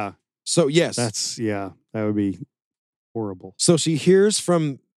 Yeah. So, yes. That would be horrible. So she hears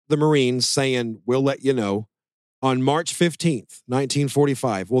from the Marines saying, we'll let you know on March 15th,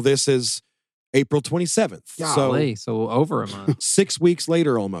 1945. Well, this is April 27th. Golly, so over a month. 6 weeks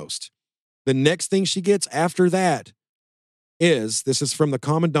later almost. The next thing she gets after that is, this is from the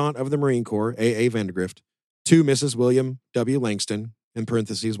Commandant of the Marine Corps, A.A. Vandergrift, to Mrs. William W. Langston, in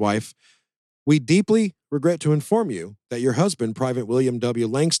parentheses, wife. We deeply regret to inform you that your husband, Private William W.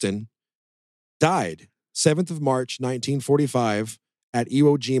 Langston, died 7th of March, 1945, at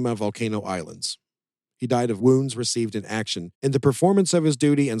Iwo Jima Volcano Islands. He died of wounds received in action in the performance of his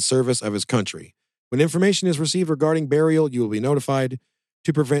duty and service of his country. When information is received regarding burial, you will be notified.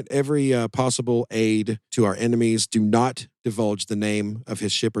 To prevent every possible aid to our enemies, do not divulge the name of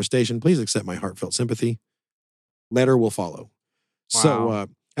his ship or station. Please accept my heartfelt sympathy. Letter will follow. Wow. So,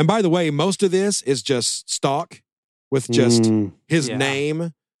 and by the way, most of this is just stock with just his Yeah.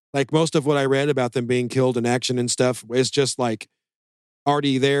 name. Like most of what I read about them being killed in action and stuff is just like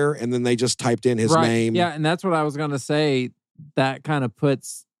already there, and then they just typed in his name. Yeah, and that's what I was going to say. That kind of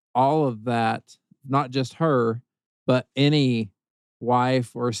puts all of that, not just her, but any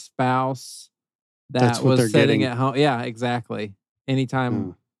wife or spouse That's that what they're was sitting getting. at home. Yeah, exactly.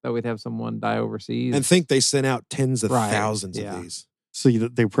 Anytime that we'd have someone die overseas. And think they sent out tens of Right, thousands yeah. of these. So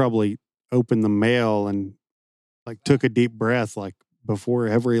they probably opened the mail and like took a deep breath like before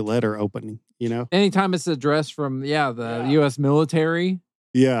every letter opening, you know? Anytime it's addressed from, the U.S. military.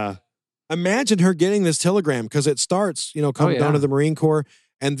 Yeah. Imagine her getting this telegram because it starts, Commandant of the Marine Corps,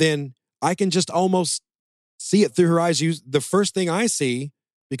 and then I can just almost see it through her eyes. The first thing I see,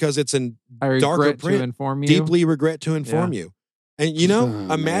 because it's in I darker regret print, to inform you. deeply regret to inform you. And,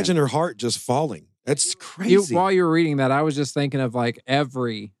 Oh, imagine her heart just falling. That's crazy. While you were reading that, I was just thinking of like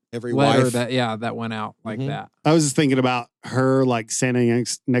every letter wife. that went out like that. I was just thinking about her like standing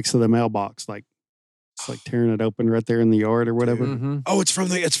next to the mailbox, like it's like tearing it open right there in the yard or whatever. Mm-hmm. Oh, it's from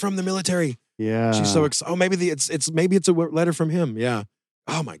the military. Yeah. She's so excited. Oh, maybe it's a letter from him. Yeah.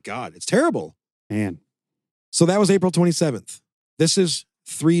 Oh my God. It's terrible. Man. So that was April 27th. This is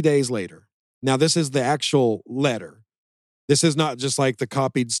 3 days later. Now, this is the actual letter. This is not just like the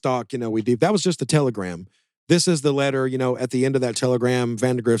copied stock, we did. That was just a telegram. This is the letter, at the end of that telegram,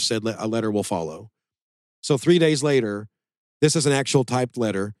 Vandergrift said a letter will follow. So 3 days later, this is an actual typed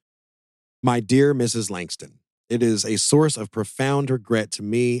letter. My dear Mrs. Langston, It is a source of profound regret to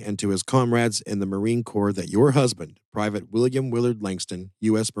me and to his comrades in the Marine Corps that your husband, Private William Willard Langston,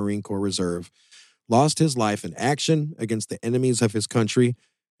 U.S. Marine Corps Reserve, lost his life in action against the enemies of his country,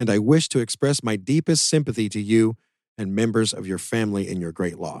 and I wish to express my deepest sympathy to you and members of your family in your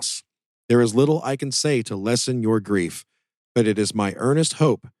great loss. There is little I can say to lessen your grief, but it is my earnest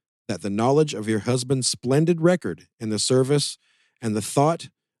hope that the knowledge of your husband's splendid record in the service and the thought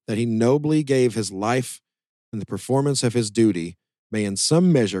that he nobly gave his life and the performance of his duty may in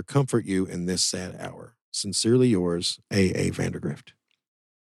some measure comfort you in this sad hour. Sincerely yours, A.A. Vandergrift.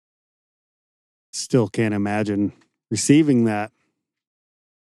 Still can't imagine receiving that.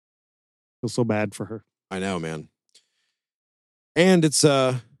 Feel so bad for her. I know, man. And it's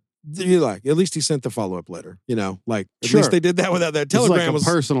you like at least he sent the follow-up letter, at Sure. least they did that without that It's like telegram a was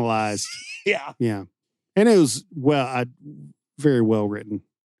personalized. yeah. Yeah. And it was very well written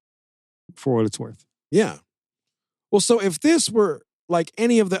for what it's worth. Yeah. Well, so if this were like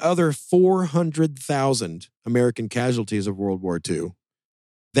any of the other 400,000 American casualties of World War II,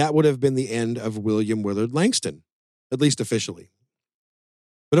 that would have been the end of William Willard Langston, at least officially.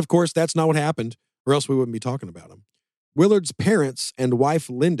 But of course, that's not what happened, or else we wouldn't be talking about him. Willard's parents and wife,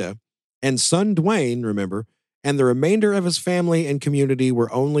 Linda, and son, Dwayne, remember, and the remainder of his family and community were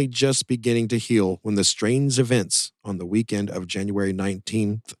only just beginning to heal when the strange events on the weekend of January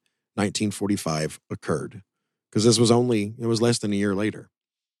 19th, 1945 occurred. Because it was less than a year later.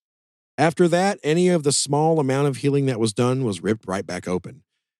 After that, any of the small amount of healing that was done was ripped right back open.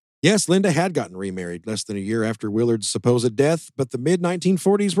 Yes, Linda had gotten remarried less than a year after Willard's supposed death, but the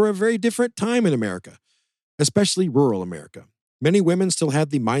mid-1940s were a very different time in America, especially rural America. Many women still had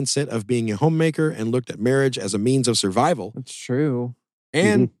the mindset of being a homemaker and looked at marriage as a means of survival. That's true.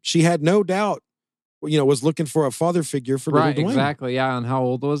 And she had no doubt, was looking for a father figure for little Dwayne. Right, exactly. Yeah, and how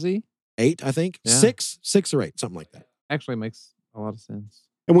old was he? 8, I think. Yeah. 6 or 8, something like that. Actually makes a lot of sense.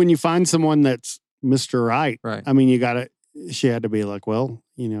 And when you find someone that's Mr. Right, Right. I mean, she had to be like, well,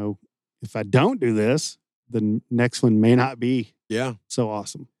 if I don't do this, the next one may not be so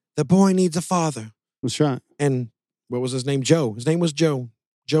awesome. The boy needs a father. That's right. And what was his name? Joe. His name was Joe.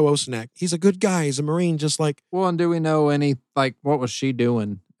 Joe Osinack. He's a good guy. He's a Marine, just like... Well, and do we know what was she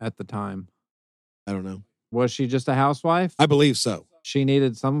doing at the time? I don't know. Was she just a housewife? I believe so. She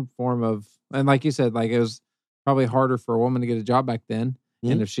needed some form of, and like you said, it was probably harder for a woman to get a job back then.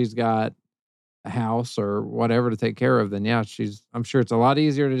 Mm-hmm. And if she's got a house or whatever to take care of, then I'm sure it's a lot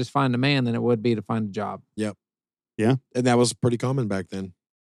easier to just find a man than it would be to find a job. Yep. Yeah. And that was pretty common back then.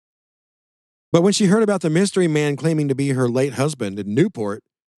 But when she heard about the mystery man claiming to be her late husband in Newport,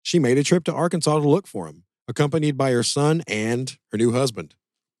 she made a trip to Arkansas to look for him, accompanied by her son and her new husband.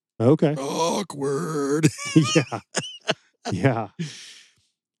 Okay. Awkward. Yeah. Yeah.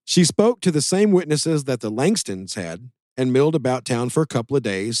 She spoke to the same witnesses that the Langstons had and milled about town for a couple of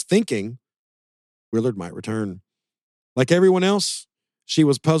days, thinking Willard might return. Like everyone else, she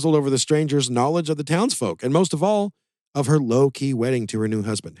was puzzled over the stranger's knowledge of the townsfolk, and most of all, of her low-key wedding to her new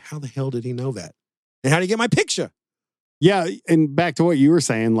husband. How the hell did he know that? And how did he get my picture? Yeah. And back to what you were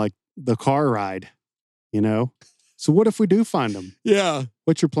saying, like the car ride, So what if we do find him? Yeah.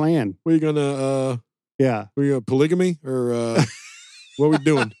 What's your plan? What are you gonna, Yeah. Are you polygamy or what are we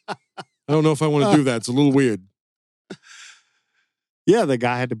doing? I don't know if I want to do that. It's a little weird. Yeah, the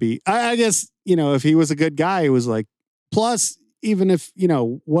guy had to be, I guess, if he was a good guy, it was like, plus, even if,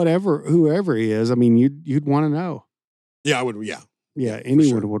 whoever he is, I mean, you'd want to know. Yeah, I would. Yeah. Yeah,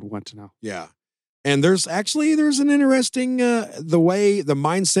 anyone would want to know. Yeah. And there's an interesting, the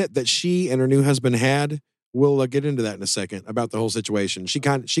mindset that she and her new husband had. We'll get into that in a second about the whole situation. She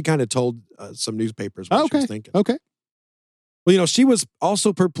kind of told some newspapers what she was thinking. Okay. Well, she was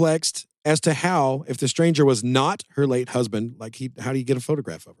also perplexed as to how, if the stranger was not her late husband, how do you get a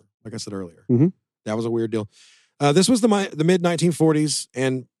photograph of her? Like I said earlier. Mm-hmm. That was a weird deal. This was the mid-1940s,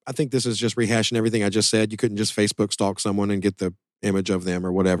 and I think this is just rehashing everything I just said. You couldn't just Facebook stalk someone and get the image of them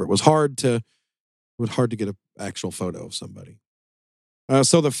or whatever. It was hard to get an actual photo of somebody.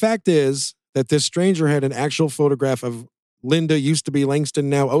 So the fact is that this stranger had an actual photograph of Linda, used to be Langston,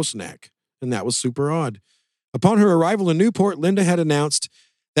 now Osinack, and that was super odd. Upon her arrival in Newport, Linda had announced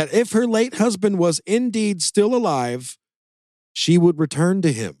that if her late husband was indeed still alive, she would return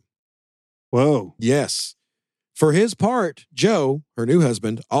to him. Whoa. Yes. For his part, Joe, her new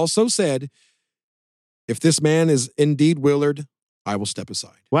husband, also said, if this man is indeed Willard, I will step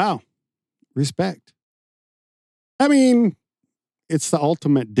aside. Wow. Respect. I mean, it's the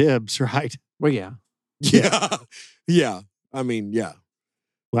ultimate dibs, right? Well, yeah. Yeah. Yeah. I mean, yeah.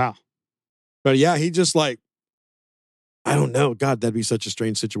 Wow. But yeah, he just I don't know. God, that'd be such a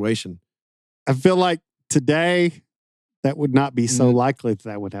strange situation. I feel like today, that would not be so Mm. likely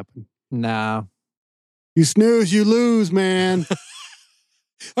that would happen. No. You snooze, you lose, man.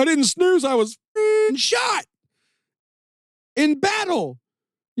 I didn't snooze. I was shot in battle.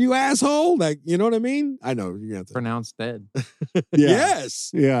 You asshole. Like, you know what I mean? I know. You have to. Pronounced dead.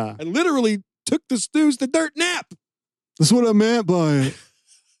 Yes. Yeah. I literally took the snooze to dirt nap. That's what I meant by it.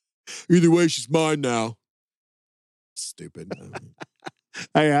 Either way, she's mine now. Stupid.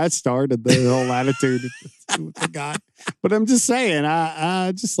 Hey, I started the whole attitude with the guy. But I'm just saying,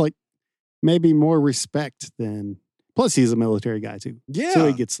 I just like maybe more respect than. Plus, he's a military guy too. Yeah. So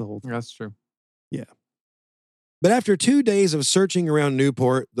he gets the whole thing. That's true. But after 2 days of searching around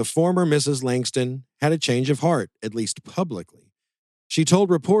Newport, the former Mrs. Langston had a change of heart, at least publicly. She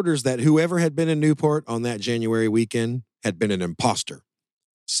told reporters that whoever had been in Newport on that January weekend had been an imposter.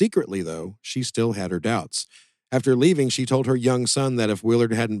 Secretly, though, she still had her doubts. After leaving, she told her young son that if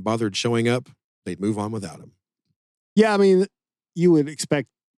Willard hadn't bothered showing up, they'd move on without him. Yeah, I mean, you would expect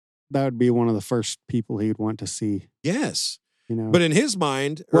that would be one of the first people he'd want to see. Yes. You know, But in his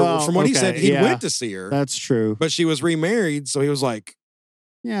mind, or Well, from what he okay, said, he yeah. went to see her. that's true. But she was remarried, so he was like,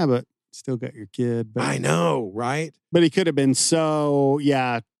 Yeah, but still got your kid. But I know, right? But he could have been so,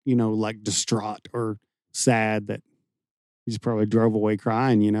 like distraught or sad that he just probably drove away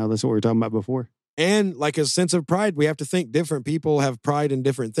crying. That's what we were talking about before. And like a sense of pride, we have to think different people have pride in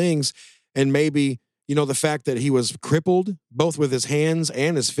different things. And maybe, the fact that he was crippled both with his hands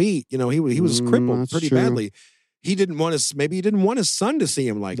and his feet, he was crippled that's pretty true. badly. He didn't want his son to see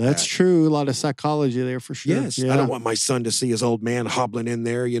him like that. That's true. A lot of psychology there for sure. Yes. Yeah. I don't want my son to see his old man hobbling in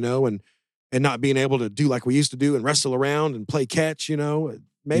there, and not being able to do like we used to do and wrestle around and play catch,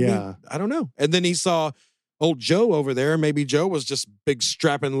 maybe, Yeah. I don't know. And then he saw old Joe over there. Maybe Joe was just big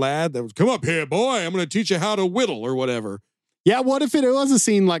strapping lad that was, come up here, boy. I'm going to teach you how to whittle or whatever. Yeah. What if it was a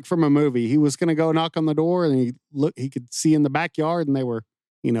scene like from a movie? He was going to go knock on the door and he could see in the backyard and they were,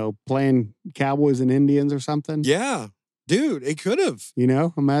 playing cowboys and Indians or something. Yeah. Dude, it could have.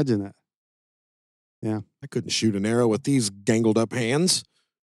 Imagine that. I couldn't shoot an arrow with these gangled up hands.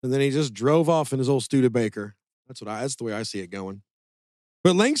 And then he just drove off in his old Studebaker. That's the way I see it going.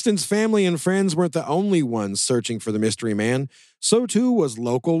 But Langston's family and friends weren't the only ones searching for the mystery man. So too was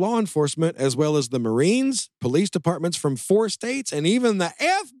local law enforcement, as well as the Marines, police departments from 4 states, and even the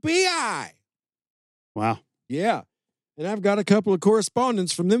FBI. Wow. Yeah. And I've got a couple of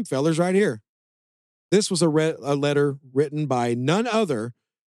correspondence from them fellers right here. This was a letter written by none other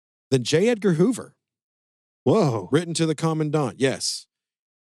than J. Edgar Hoover. Whoa. Written to the commandant, yes.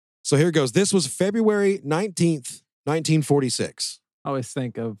 So here goes. This was February 19th, 1946. I always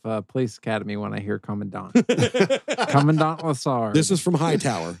think of Police Academy when I hear Commandant. Commandant Lassard. This is from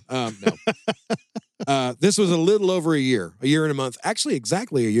Hightower. No. This was a little over a year and a month. Actually,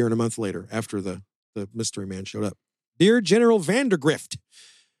 exactly a year and a month later after the mystery man showed up. Dear General Vandergrift,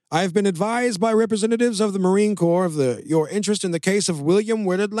 I have been advised by representatives of the Marine Corps of your interest in the case of William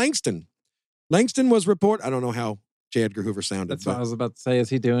Willard Langston. Langston was I don't know how J. Edgar Hoover sounded. That's what I was about to say. Is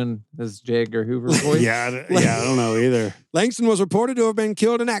he doing his J. Edgar Hoover voice? Yeah, I don't know either. Langston was reported to have been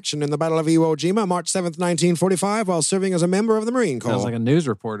killed in action in the Battle of Iwo Jima, March 7th, 1945, while serving as a member of the Marine Corps. Sounds like a news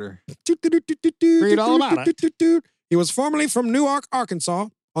reporter. Read all about it. He was formerly from Newark, Arkansas.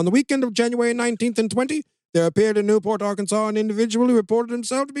 On the weekend of January 19th and 20th, there appeared in Newport, Arkansas, an individual who reported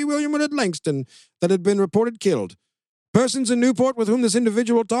himself to be William Willard Langston that had been reported killed. Persons in Newport with whom this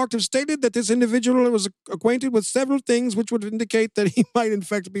individual talked have stated that this individual was acquainted with several things which would indicate that he might in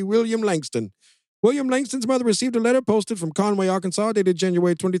fact be William Langston. William Langston's mother received a letter posted from Conway, Arkansas, dated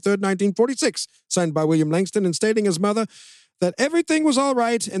January 23rd, 1946, signed by William Langston and stating his mother that everything was all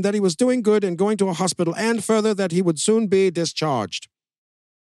right and that he was doing good and going to a hospital, and further that he would soon be discharged.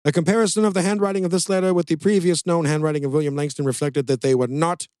 A comparison of the handwriting of this letter with the previous known handwriting of William Langston reflected that they were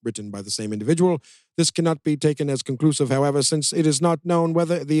not written by the same individual. This cannot be taken as conclusive, however, since it is not known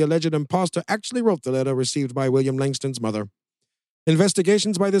whether the alleged impostor actually wrote the letter received by William Langston's mother.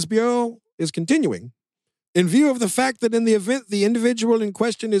 Investigations by this bureau is continuing. In view of the fact that in the event the individual in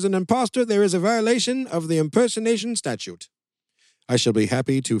question is an impostor, there is a violation of the impersonation statute. I shall be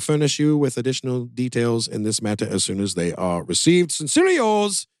happy to furnish you with additional details in this matter as soon as they are received. Sincerely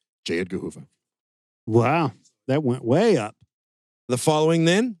yours, J. Edgar Hoover. Wow. That went way up. The following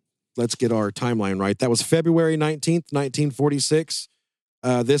then, let's get our timeline right. That was February 19th, 1946.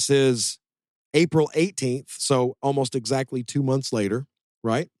 This is April 18th, so almost exactly 2 months later,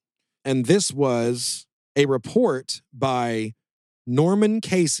 right? And this was a report by Norman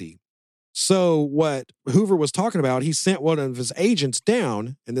Casey. So what Hoover was talking about, he sent one of his agents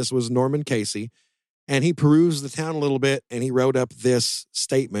down, and this was Norman Casey, And he perused the town a little bit, and he wrote up this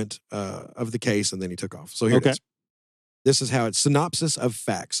statement of the case, and then he took off. So here it is. This is how it's synopsis of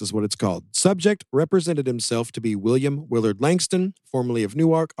facts is what it's called. Subject represented himself to be William Willard Langston, formerly of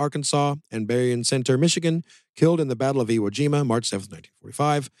Newark, Arkansas, and Berrien Center, Michigan, killed in the Battle of Iwo Jima, March 7,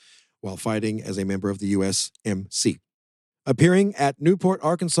 1945, while fighting as a member of the USMC. Appearing at Newport,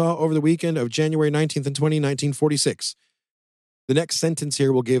 Arkansas over the weekend of January 19th and 20, 1946. The next sentence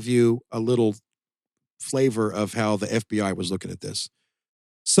here will give you a little flavor of how the FBI was looking at this.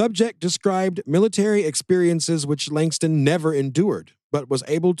 Subject described military experiences which Langston never endured, but was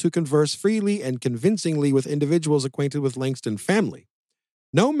able to converse freely and convincingly with individuals acquainted with Langston family.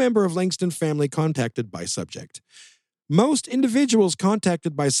 No member of Langston family contacted by subject. Most individuals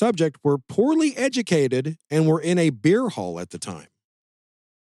contacted by subject were poorly educated and were in a beer hall at the time.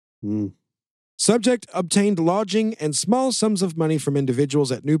 Subject obtained lodging and small sums of money from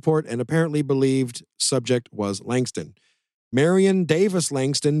individuals at Newport and apparently believed subject was Langston. Marion Davis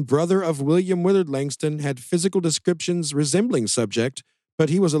Langston, brother of William Willard Langston, had physical descriptions resembling subject, but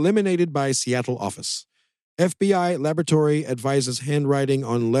he was eliminated by Seattle office. FBI laboratory advises handwriting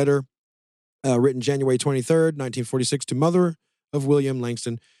on letter written January 23rd, 1946 to mother of William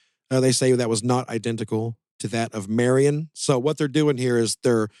Langston. They say that was not identical to that of Marion. So what they're doing here is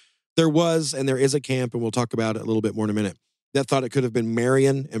there was and there is a camp, and we'll talk about it a little bit more in a minute, that thought it could have been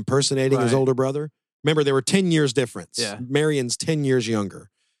Marion impersonating his older brother. Remember, there were 10 years difference. Yeah. Marion's 10 years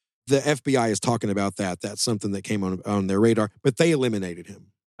younger. The FBI is talking about that. That's something that came on their radar, but they eliminated him.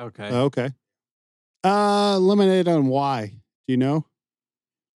 Okay. Eliminated on why? Do you know?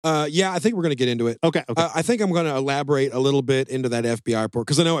 Yeah, I think we're going to get into it. Okay. I think I'm going to elaborate a little bit into that FBI report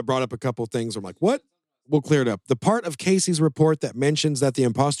because I know it brought up a couple of things. I'm like, what? We'll clear it up. The part of Casey's report that mentions that the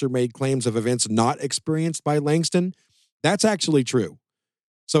imposter made claims of events not experienced by Langston, that's actually true.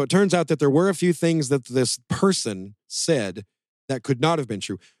 So it turns out that there were a few things that this person said that could not have been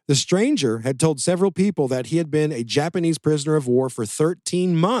true. The stranger had told several people that he had been a Japanese prisoner of war for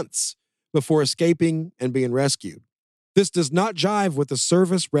 13 months before escaping and being rescued. This does not jive with the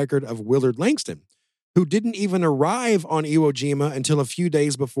service record of Willard Langston, who didn't even arrive on Iwo Jima until a few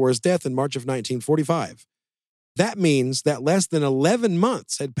days before his death in March of 1945. That means that less than 11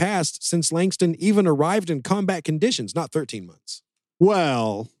 months had passed since Langston even arrived in combat conditions, not 13 months.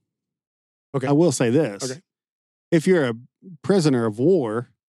 Well, okay. I will say this. Okay. If you're a prisoner of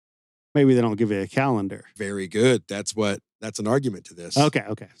war, maybe they don't give you a calendar. Very good. That's an argument to this. Okay.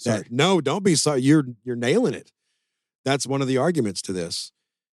 Sorry. No, don't be sorry. You're nailing it. That's one of the arguments to this.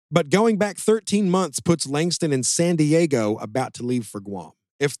 But going back 13 months puts Langston in San Diego about to leave for Guam,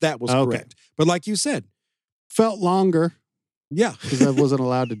 if that was correct. But like you said. Felt longer. Yeah. Because I wasn't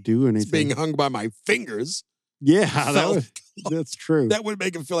allowed to do anything. It's being hung by my fingers. Yeah, that's true. That would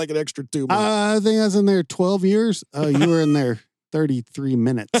make it feel like an extra 2 months. I think I was in there 12 years. You were in there 33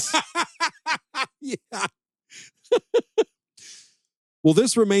 minutes. Yeah. Well,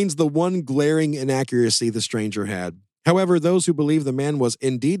 this remains the one glaring inaccuracy the stranger had. However, those who believe the man was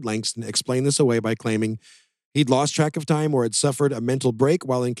indeed Langston explain this away by claiming he'd lost track of time or had suffered a mental break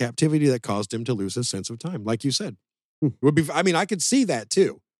while in captivity that caused him to lose his sense of time, like you said. It would be. I mean, I could see that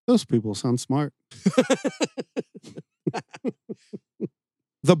too. Those people sound smart.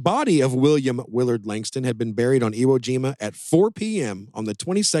 The body of William Willard Langston had been buried on Iwo Jima at 4 p.m. on the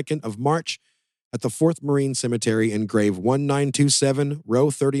 22nd of March at the 4th Marine Cemetery in grave 1927,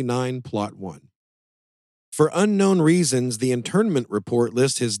 row 39, plot 1. For unknown reasons, the internment report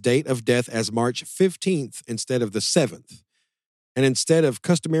lists his date of death as March 15th instead of the 7th. And instead of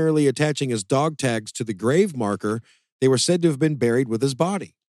customarily attaching his dog tags to the grave marker, they were said to have been buried with his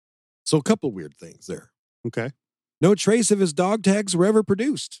body. So a couple weird things there. Okay. No trace of his dog tags were ever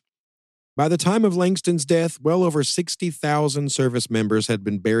produced. By the time of Langston's death, well over 60,000 service members had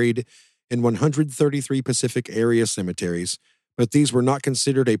been buried in 133 Pacific area cemeteries, but these were not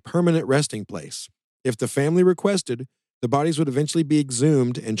considered a permanent resting place. If the family requested, the bodies would eventually be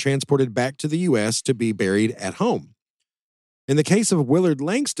exhumed and transported back to the U.S. to be buried at home. In the case of Willard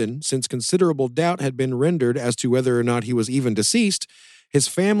Langston, since considerable doubt had been rendered as to whether or not he was even deceased, his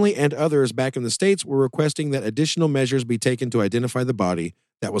family and others back in the States were requesting that additional measures be taken to identify the body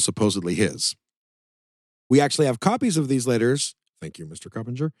that was supposedly his. We actually have copies of these letters, thank you, Mr.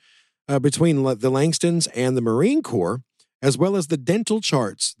 Coppinger, between the Langstons and the Marine Corps, as well as the dental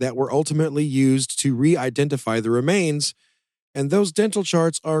charts that were ultimately used to re-identify the remains. And those dental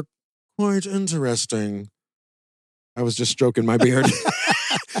charts are quite interesting. I was just stroking my beard.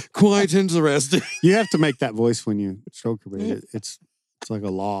 Quite interesting. You have to make that voice when you stroke your beard. It's like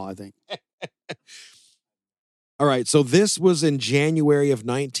a law, I think. All right, so this was in January of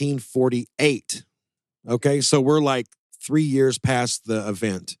 1948. Okay, so we're like 3 years past the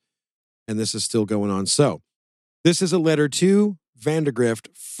event, and this is still going on. So this is a letter to Vandergrift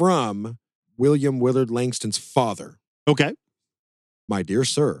from William Willard Langston's father. Okay. My dear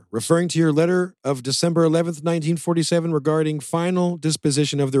sir, referring to your letter of December 11th, 1947 regarding final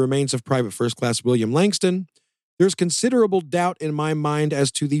disposition of the remains of Private First Class William Langston, there's considerable doubt in my mind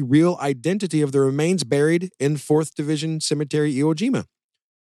as to the real identity of the remains buried in 4th Division Cemetery, Iwo Jima.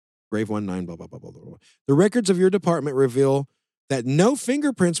 Grave 19, blah, blah, blah, blah, blah. The records of your department reveal that no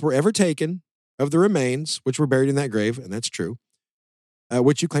fingerprints were ever taken of the remains, which were buried in that grave, and that's true,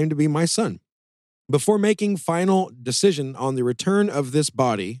 which you claim to be my son. Before making final decision on the return of this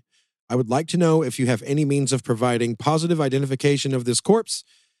body, I would like to know if you have any means of providing positive identification of this corpse,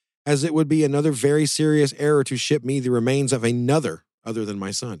 as it would be another very serious error to ship me the remains of another other than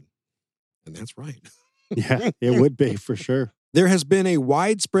my son. And that's right. Yeah, it would be for sure. There has been a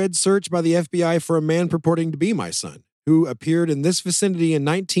widespread search by the FBI for a man purporting to be my son, who appeared in this vicinity in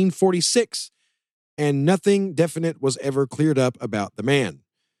 1946, and nothing definite was ever cleared up about the man.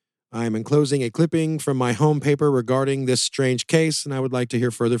 I am enclosing a clipping from my home paper regarding this strange case, and I would like to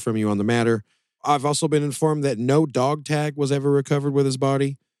hear further from you on the matter. I've also been informed that no dog tag was ever recovered with his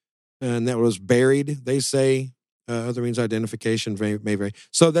body, and that was buried, they say. Other means identification may vary.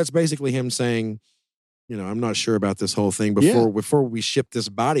 So that's basically him saying, I'm not sure about this whole thing. Before we ship this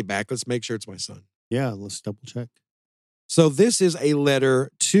body back, let's make sure it's my son. Yeah, let's double check. So this is a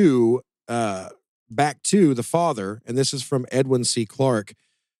letter to back to the father, and this is from Edwin C. Clark.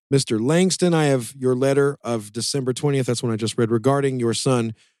 Mr. Langston, I have your letter of December 20th. That's when I just read regarding your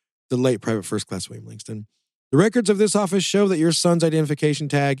son, the late Private First Class William Langston. The records of this office show that your son's identification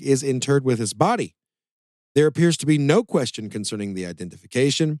tag is interred with his body. There appears to be no question concerning the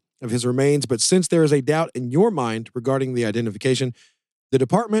identification of his remains, but since there is a doubt in your mind regarding the identification, the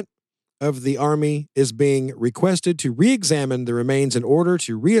Department of the Army is being requested to re-examine the remains in order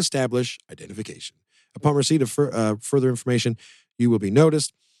to reestablish identification. Upon receipt of further information, you will be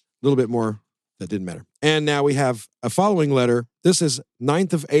noticed. A little bit more, that didn't matter. And now we have a following letter. This is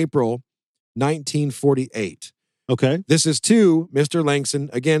 9th of April, 1948. Okay. This is to Mr.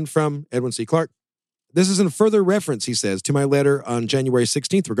 Langston, again from Edwin C. Clark. This is in further reference, he says, to my letter on January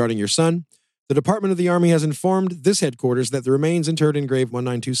 16th regarding your son. The Department of the Army has informed this headquarters that the remains interred in grave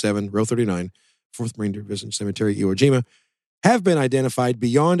 1927, row 39, 4th Marine Division Cemetery, Iwo Jima, have been identified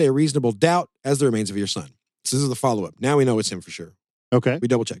beyond a reasonable doubt as the remains of your son. This is the follow-up. Now we know it's him for sure. Okay. We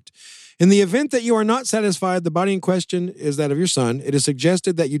double-checked. In the event that you are not satisfied the body in question is that of your son, it is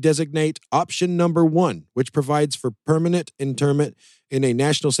suggested that you designate option number 1, which provides for permanent interment in a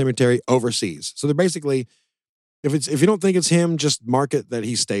national cemetery overseas. So they're basically, if you don't think it's him, just mark it that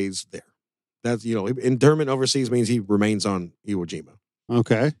he stays there. That's, interment overseas means he remains on Iwo Jima.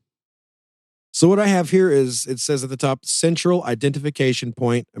 Okay. So what I have here is, it says at the top, Central Identification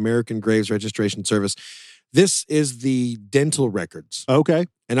Point, American Graves Registration Service. This is the dental records. Okay.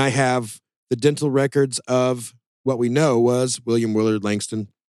 And I have the dental records of what we know was William Willard Langston,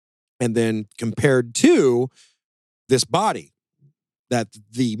 and then compared to this body that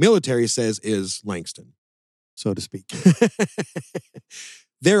the military says is Langston, so to speak.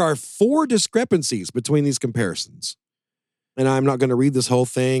 There are 4 discrepancies between these comparisons. And I'm not going to read this whole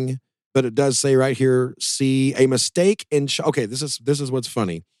thing, but it does say right here, see a mistake in... Okay, this is what's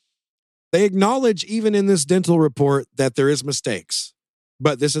funny. They acknowledge even in this dental report that there is mistakes,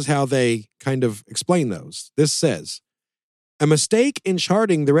 but this is how they kind of explain those. This says, a mistake in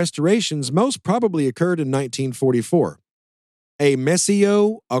charting the restorations most probably occurred in 1944. A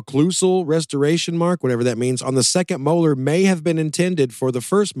mesio-occlusal restoration mark, whatever that means, on the second molar may have been intended for the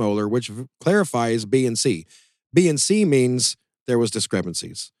first molar, which clarifies B and C. B and C means there was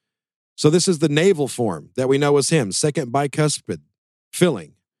discrepancies. So this is the naval form that we know as him, second bicuspid,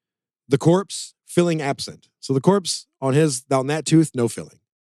 filling. The corpse, filling absent. So the corpse on that tooth, no filling.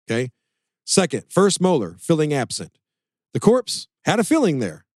 Okay? Second, first molar, filling absent. The corpse had a filling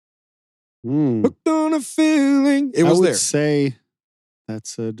there. Hooked on a feeling. It was there. I would say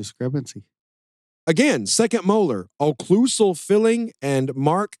that's a discrepancy. Again, second molar, occlusal filling and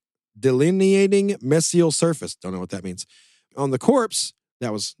mark delineating mesial surface. Don't know what that means. On the corpse,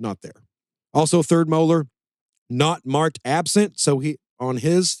 that was not there. Also, third molar, not marked absent. So his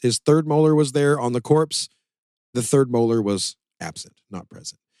third molar was there. On the corpse, the third molar was absent, not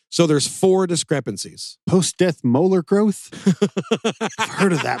present. So there's 4 discrepancies. Post-death molar growth? I've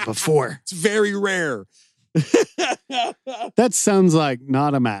heard of that before. It's very rare. That sounds like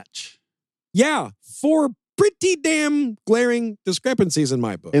not a match. Yeah, 4 pretty damn glaring discrepancies in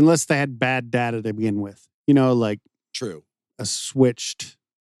my book. Unless they had bad data to begin with. Like true, a switched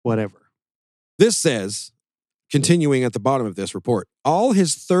whatever. This says, continuing at the bottom of this report, all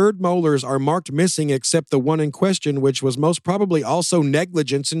his third molars are marked missing except the one in question, which was most probably also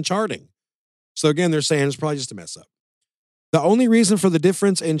negligence in charting. So again, they're saying it's probably just a mess up. The only reason for the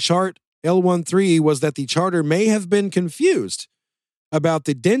difference in chart L13 was that the charter may have been confused about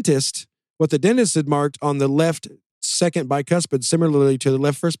what the dentist had marked on the left second bicuspid, similarly to the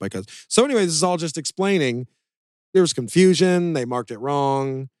left first bicuspid. So anyway, this is all just explaining there was confusion. They marked it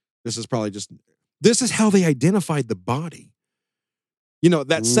wrong. This is how they identified the body.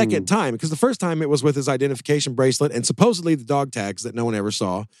 That second time, because the first time it was with his identification bracelet and supposedly the dog tags that no one ever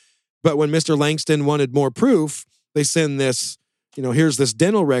saw. But when Mr. Langston wanted more proof, they send this, here's this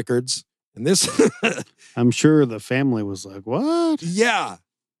dental records and this. I'm sure the family was like, what? Yeah.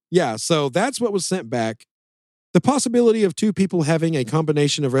 Yeah. So that's what was sent back. The possibility of two people having a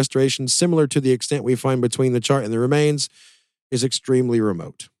combination of restorations similar to the extent we find between the chart and the remains is extremely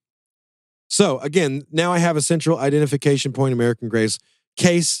remote. So again, now I have a central identification point, American Grace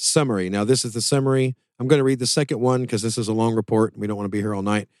case summary. Now this is the summary. I'm going to read the second one because this is a long report and we don't want to be here all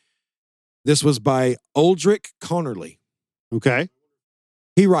night. This was by Aldrich Connerly. Okay.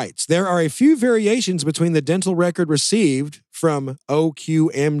 He writes, there are a few variations between the dental record received from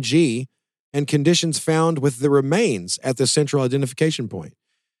OQMG and conditions found with the remains at the central identification point.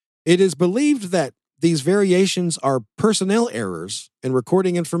 It is believed that these variations are personnel errors in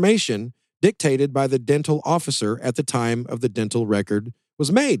recording information dictated by the dental officer at the time of the dental record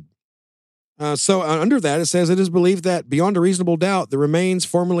was made. So under that, it says it is believed that beyond a reasonable doubt, the remains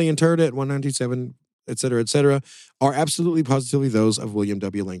formerly interred at 197, et cetera, are absolutely positively those of William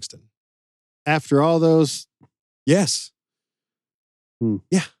W. Langston. After all those? Yes.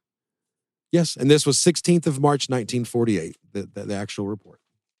 Yeah. Yes. And this was 16th of March, 1948, the actual report.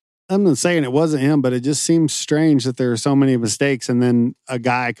 I'm not saying it wasn't him, but it just seems strange that there are so many mistakes and then a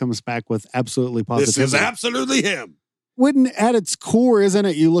guy comes back with absolutely positivity. This is absolutely him. Wouldn't, at its core, isn't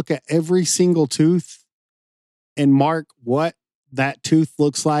it, you look at every single tooth and mark what that tooth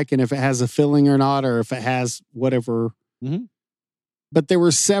looks like and if it has a filling or not, or if it has whatever. Mm-hmm. But there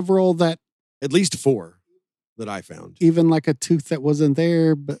were several that... At least 4 that I found. Even like a tooth that wasn't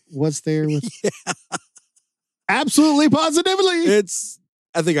there, but was there with... Yeah. Absolutely positively.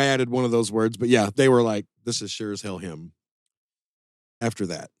 I think I added one of those words, but yeah, they were like, this is sure as hell him. After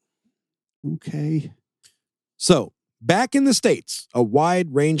that. Okay. So, back in the States, a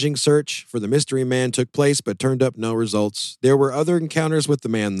wide-ranging search for the mystery man took place, but turned up no results. There were other encounters with the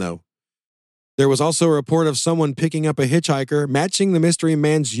man, though. There was also a report of someone picking up a hitchhiker, matching the mystery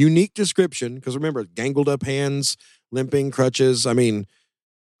man's unique description, because remember, gangled up hands, limping, crutches. I mean,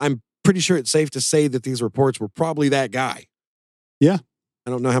 I'm pretty sure it's safe to say that these reports were probably that guy. Yeah. I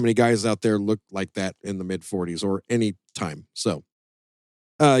don't know how many guys out there looked like that in the mid-40s or any time. So,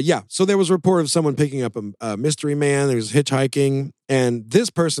 so there was a report of someone picking up a mystery man. There was hitchhiking, and this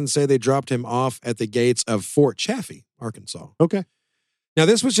person said they dropped him off at the gates of Fort Chaffee, Arkansas. Okay. Now,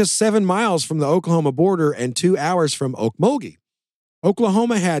 this was just 7 miles from the Oklahoma border and 2 hours from Okmulgee.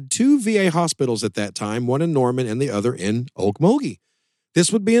 Oklahoma had 2 VA hospitals at that time, one in Norman and the other in Okmulgee.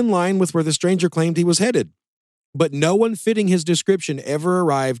 This would be in line with where the stranger claimed he was headed. But no one fitting his description ever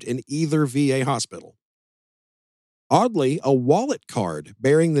arrived in either VA hospital. Oddly, a wallet card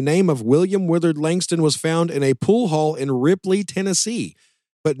bearing the name of William Willard Langston was found in a pool hall in Ripley, Tennessee,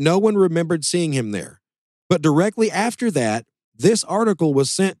 but no one remembered seeing him there. But directly after that, this article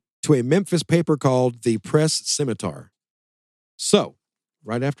was sent to a Memphis paper called the Press Scimitar. So,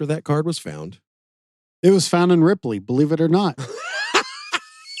 right after that card was found... It was found in Ripley, believe it or not.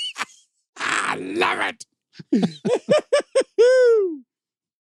 I love it!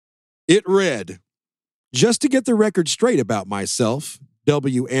 It read, just to get the record straight about myself,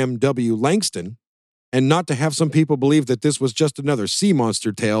 W.M.W. Langston, and not to have some people believe that this was just another sea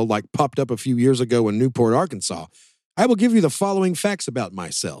monster tale like popped up a few years ago in Newport, Arkansas, I will give you the following facts about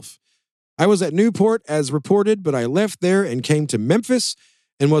myself. I was at Newport as reported, but I left there and came to Memphis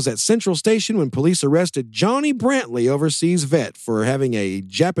and was at Central Station when police arrested Johnny Brantley, overseas vet, for having a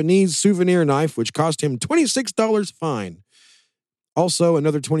Japanese souvenir knife, which cost him $26 fine. Also,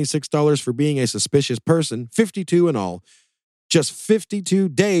 another $26 for being a suspicious person, 52 in all. Just 52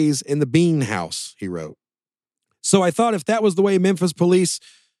 days in the bean house, he wrote. So I thought if that was the way Memphis police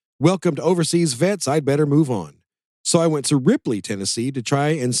welcomed overseas vets, I'd better move on. So I went to Ripley, Tennessee to try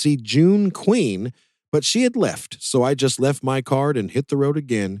and see June Queen, but she had left, so I just left my card and hit the road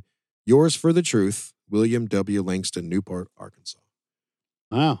again. Yours for the truth, William W. Langston, Newport, Arkansas.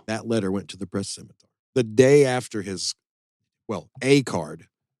 Wow. That letter went to the Press Scimitar the day after his, a card,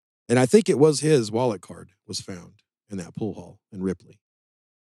 and I think it was his wallet card, was found in that pool hall in Ripley.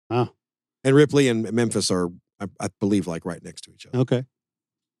 Wow. And Ripley and Memphis are, I believe, like right next to each other. Okay.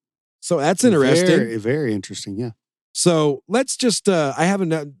 So that's interesting. Very, very interesting. Yeah. So let's just,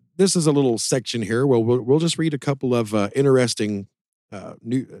 this is a little section here where we'll just read a couple of interesting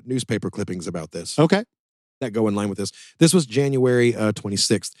newspaper clippings about this. Okay. That go in line with this. This was January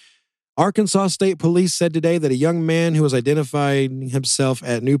 26th. Arkansas State Police said today that a young man who was identifying himself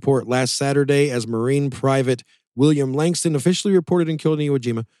at Newport last Saturday as Marine Private William Langston, officially reported and killed in Iwo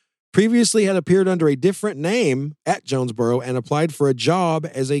Jima, previously had appeared under a different name at Jonesboro and applied for a job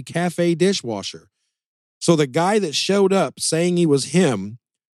as a cafe dishwasher. So the guy that showed up saying he was him,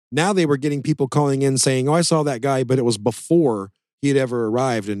 now they were getting people calling in saying, oh, I saw that guy, but it was before he had ever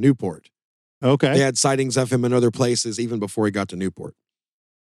arrived in Newport. Okay. They had sightings of him in other places even before he got to Newport.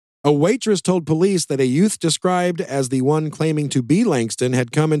 A waitress told police that a youth described as the one claiming to be Langston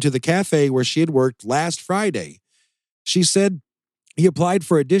had come into the cafe where she had worked last Friday. She said he applied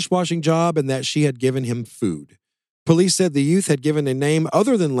for a dishwashing job and that she had given him food. Police said the youth had given a name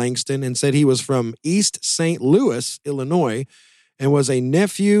other than Langston and said he was from East St. Louis, Illinois, and was a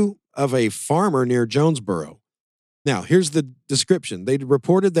nephew of a farmer near Jonesboro. Now, here's the description. They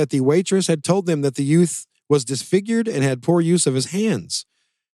reported that the waitress had told them that the youth was disfigured and had poor use of his hands,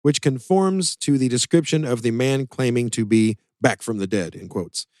 which conforms to the description of the man claiming to be back from the dead, in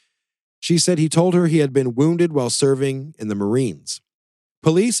quotes. She said he told her he had been wounded while serving in the Marines.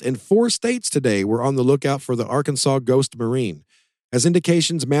 Police in 4 states today were on the lookout for the Arkansas Ghost Marine, as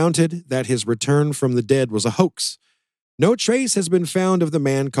indications mounted that his return from the dead was a hoax. No trace has been found of the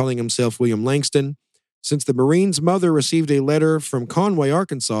man calling himself William Langston, since the Marine's mother received a letter from Conway,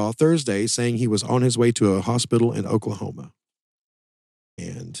 Arkansas, Thursday saying he was on his way to a hospital in Oklahoma.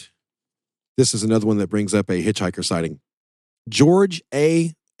 And this is another one that brings up a hitchhiker sighting. George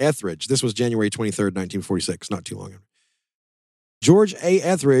A. Etheridge. This was January 23rd, 1946, not too long ago. George A.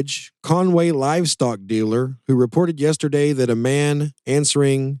 Etheridge, Conway livestock dealer, who reported yesterday that a man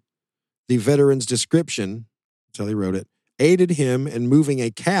answering the veteran's description, that's how they wrote it, aided him in moving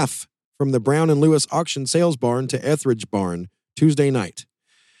a calf from the Brown and Lewis auction sales barn to Etheridge barn Tuesday night.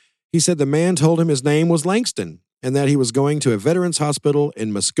 He said the man told him his name was Langston and that he was going to a veterans hospital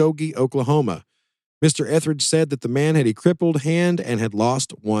in Muskogee, Oklahoma. Mr. Etheridge said that the man had a crippled hand and had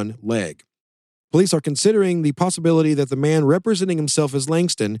lost one leg. Police are considering the possibility that the man representing himself as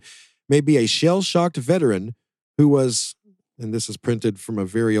Langston may be a shell-shocked veteran who was, and this is printed from a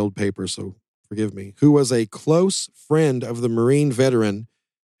very old paper, so forgive me, who was a close friend of the Marine veteran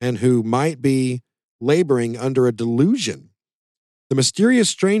and who might be laboring under a delusion. The mysterious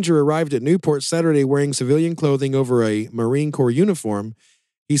stranger arrived at Newport Saturday wearing civilian clothing over a Marine Corps uniform.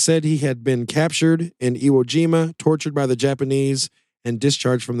 He said he had been captured in Iwo Jima, tortured by the Japanese, and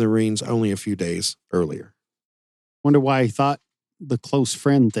discharged from the Marines only a few days earlier. Wonder why he thought the close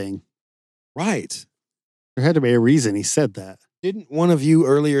friend thing. Right. There had to be a reason he said that. Didn't one of you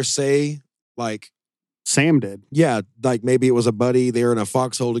earlier say, like... Sam did. Yeah, like maybe it was a buddy. They were in a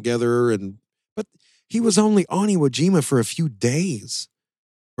foxhole together, but he was only on Iwo Jima for a few days.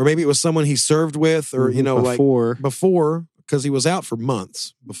 Or maybe it was someone he served with, or, before, because he was out for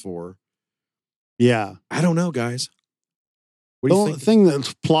months before. Yeah. I don't know, guys. What The do you only think? thing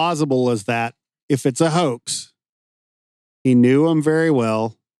that's plausible is that if it's a hoax, he knew him very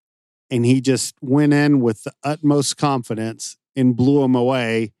well, and he just went in with the utmost confidence and blew him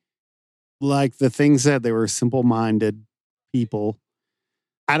away. Like the thing said, they were simple-minded people.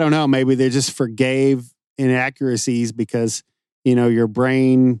 I don't know. Maybe they just forgave inaccuracies because, your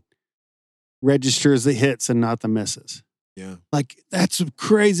brain registers the hits and not the misses. Yeah. Like, that's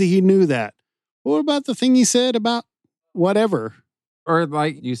crazy. He knew that. What about the thing he said about whatever? Or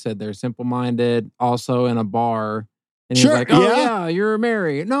like you said, they're simple-minded, also in a bar. And Sure, he's like, oh, yeah. yeah, you're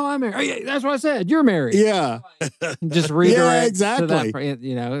married. No, I'm married. Oh, yeah, that's what I said. You're married. Yeah. Just redirect exactly. to that, it could And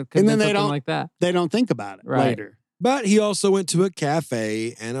be then they something don't- like that. They don't think about it Right. later. But he also went to a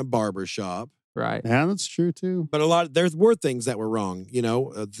cafe and a barber shop. Right. Yeah, that's true too. But there were things that were wrong.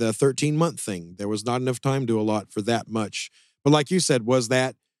 The 13-month thing. There was not enough time to do a lot for that much. But like you said, was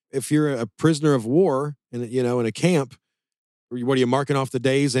that if you're a prisoner of war in a camp, what are you marking off the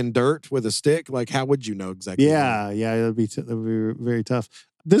days in dirt with a stick? Like, how would you know exactly? Yeah, that'd be very tough.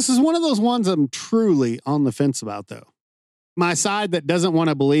 This is one of those ones I'm truly on the fence about, though. My side that doesn't want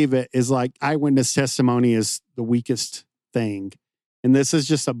to believe it is like eyewitness testimony is the weakest thing. And this is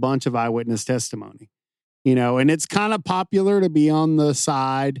just a bunch of eyewitness testimony, and it's kind of popular to be on the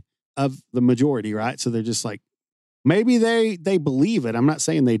side of the majority, right? So they're just like, maybe they believe it. I'm not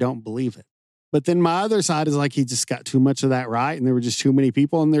saying they don't believe it. But then my other side is like, he just got too much of that right. And there were just too many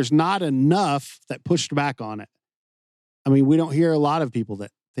people. And there's not enough that pushed back on it. I mean, we don't hear a lot of people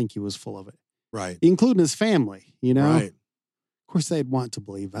that think he was full of it, Right. including his family, you know? Right. Of course, they'd want to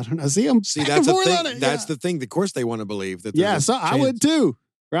believe. I don't know. See, I'm See, back that's and the forth thing. on it. That's Yeah. the thing. Of course, they want to believe that. Yeah, there's a so I chance. would too,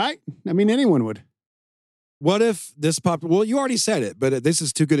 right? I mean, anyone would. What if this well, you already said it, but this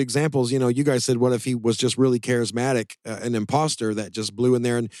is two good examples. You know, you guys said, what if he was just really charismatic, an imposter that just blew in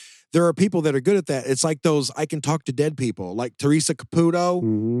there? And there are people that are good at that. It's like those I can talk to dead people, like Teresa Caputo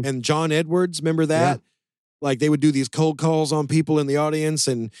Mhm. and John Edwards. Remember that? Yeah. Like they would do these cold calls on people in the audience,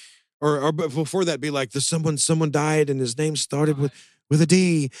 and or before that, be like, someone died, and his name started with a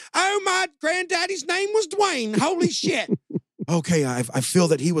D. Oh, my granddaddy's name was Dwayne. Holy shit. Okay, I feel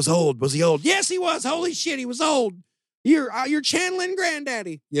that he was old. Was he old? Yes, he was. Holy shit, he was old. You're channeling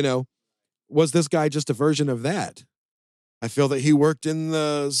granddaddy. You know, was this guy just a version of that? I feel that he worked in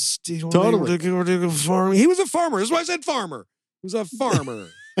the steel. Totally. Farm. He was a farmer. That's why I said farmer. He was a farmer.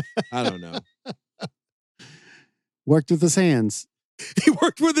 I don't know. Worked with his hands. He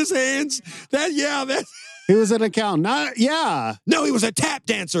worked with his hands. That. He was an accountant. Yeah. No, he was a tap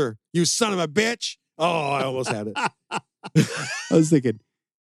dancer. You son of a bitch. Oh, I almost had it. I was thinking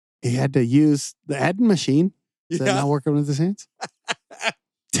he had to use the adding machine. Is that not working with his hands?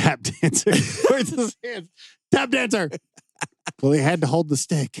 Tap dancer. With his hands. Tap dancer. Well, he had to hold the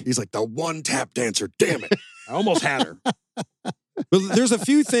stick. He's like the one tap dancer. Damn it. I almost had her. But there's a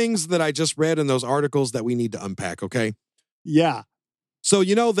few things that I just read in those articles that we need to unpack, okay? Yeah. So,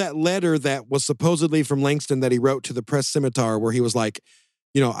 you know that letter that was supposedly from Langston that he wrote to the press scimitar where he was like,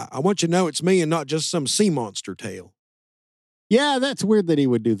 you know, I want you to know it's me and not just some sea monster tale. Yeah, that's weird that he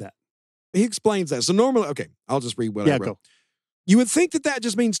would do that. He explains that. So normally, okay, I'll just read what I wrote. Go. You would think that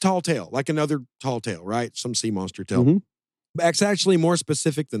just means tall tale, like another tall tale, right? Some sea monster tale. Mhm. But it's actually more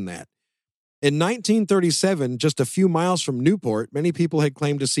specific than that. In 1937, just a few miles from Newport, many people had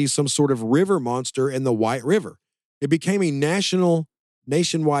claimed to see some sort of river monster in the White River. It became a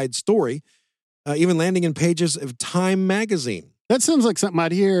nationwide story, even landing in pages of Time magazine. That sounds like something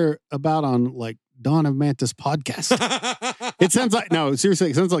I'd hear about on like Dawn of Mantis podcast. It sounds like, no,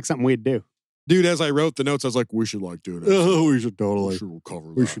 seriously, it sounds like something we'd do. Dude, as I wrote the notes, I was like, we should like do that. Oh, we should totally. We should cover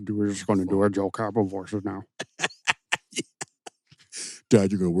that. We should do. We're just going to do our Joe Carbo voices now. Dad,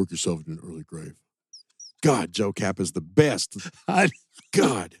 you're going to work yourself in an early grave. God, Joe Cap is the best.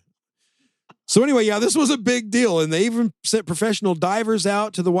 God. So anyway, yeah, this was a big deal. And they even sent professional divers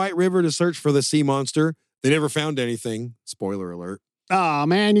out to the White River to search for the sea monster. They never found anything. Spoiler alert. Oh,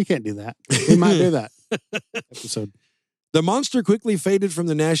 man, you can't do that. We might do that episode. The monster quickly faded from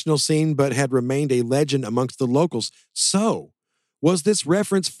the national scene, but had remained a legend amongst the locals. So, was this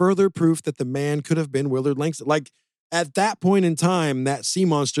reference further proof that the man could have been Willard Langston? Like, at that point in time, that sea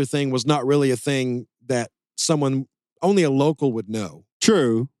monster thing was not really a thing that only a local would know.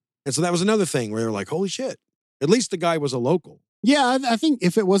 True. And so that was another thing where they were like, holy shit. At least the guy was a local. Yeah, I think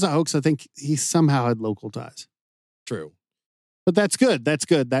if it was a hoax, I think he somehow had local ties. True. But that's good. That's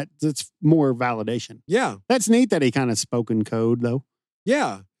good. That's more validation. Yeah. That's neat that he kind of spoke in code, though.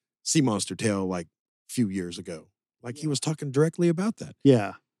 Yeah. Sea monster tale like a few years ago. Like he was talking directly about that.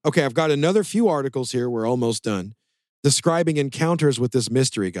 Yeah. Okay, I've got another few articles here. We're almost done. Describing encounters with this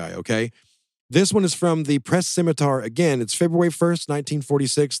mystery guy, okay? This one is from the Press Scimitar. Again, it's February 1st,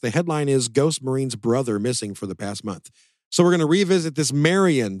 1946. The headline is Ghost Marine's Brother Missing for the Past Month. So we're going to revisit this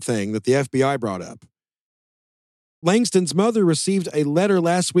Marion thing that the FBI brought up. Langston's mother received a letter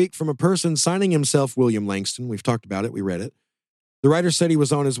last week from a person signing himself William Langston. We've talked about it. We read it. The writer said he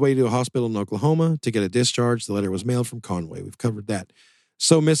was on his way to a hospital in Oklahoma to get a discharge. The letter was mailed from Conway. We've covered that.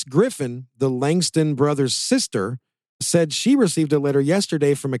 So Miss Griffin, the Langston brothers' sister, said she received a letter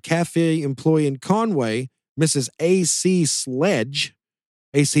yesterday from a cafe employee in Conway, Mrs. A.C. Sledge.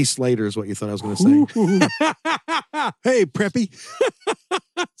 A.C. Slater is what you thought I was going to say. Hey, Preppy.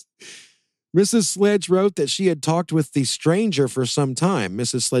 Mrs. Sledge wrote that she had talked with the stranger for some time.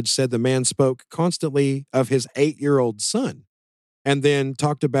 Mrs. Sledge said the man spoke constantly of his 8-year-old son and then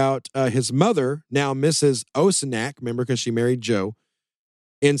talked about his mother, now Mrs. Osenak, remember because she married Joe,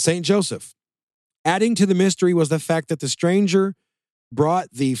 in St. Joseph. Adding to the mystery was the fact that the stranger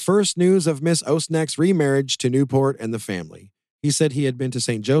brought the first news of Miss Osenak's remarriage to Newport and the family. He said he had been to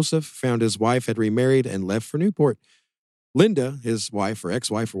St. Joseph, found his wife had remarried, and left for Newport. Linda, his wife or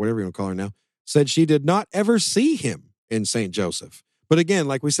ex-wife or whatever you want to call her now, said she did not ever see him in St. Joseph. But again,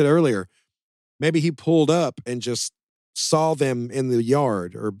 like we said earlier, maybe he pulled up and just saw them in the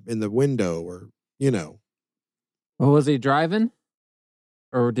yard or in the window or, you know. Well, was he driving?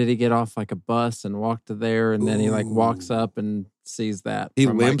 Or did he get off like a bus and walk to there and then he like walks up and sees that? He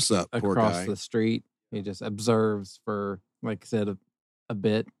from, limps like, up, poor across guy. the street. He just observes for, like I said, a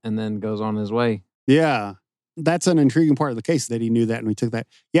bit and then goes on his way. Yeah. that's an intriguing part of the case that he knew that and we took that.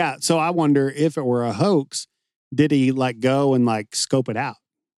 Yeah. So I wonder if it were a hoax, did he like go and like scope it out?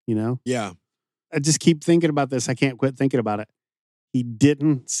 You know? Yeah. I just keep thinking about this. I can't quit thinking about it. He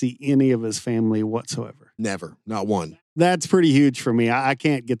didn't see any of his family whatsoever. Never. Not one. That's pretty huge for me. I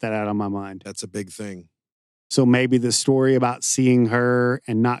can't get that out of my mind. That's a big thing. So maybe the story about seeing her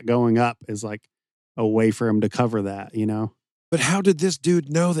and not going up is like a way for him to cover that, you know? But how did this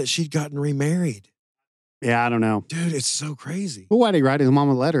dude know that she'd gotten remarried? Yeah, I don't know. Dude, it's so crazy. Well, why'd he write his mom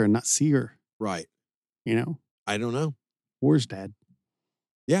a letter and not see her? Right. You know? I don't know. Where's dad?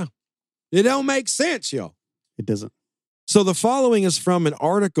 Yeah. It don't make sense, y'all. It doesn't. So the following is from an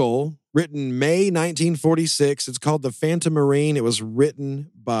article written May 1946. It's called The Phantom Marine. It was written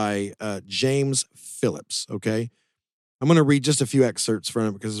by James Phillips, okay? I'm going to read just a few excerpts from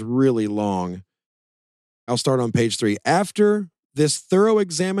it because it's really long. I'll start on page 3. After this thorough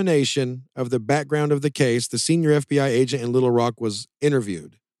examination of the background of the case, the senior FBI agent in Little Rock was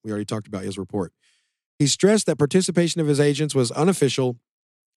interviewed. We already talked about his report. He stressed that participation of his agents was unofficial,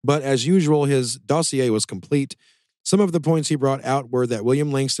 but as usual, his dossier was complete. Some of the points he brought out were that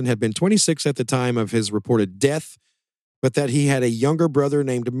William Langston had been 26 at the time of his reported death, but that he had a younger brother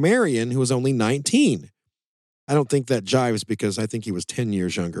named Marion who was only 19. I don't think that jives because I think he was 10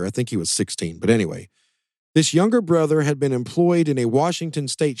 years younger. I think he was 16. But anyway, this younger brother had been employed in a Washington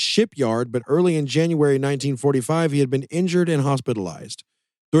state shipyard, but early in January 1945, he had been injured and hospitalized.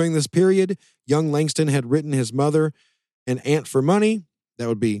 During this period, young Langston had written his mother and aunt for money. That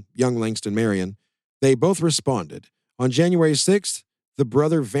would be young Langston Marion. They both responded. On January 6th, the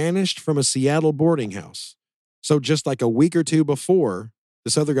brother vanished from a Seattle boarding house. So just like a week or two before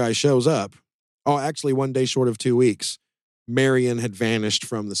this other guy shows up, actually 1 day short of 2 weeks, Marion had vanished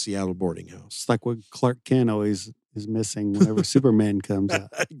from the Seattle boarding house. It's like what Clark Kent always is missing whenever Superman comes out.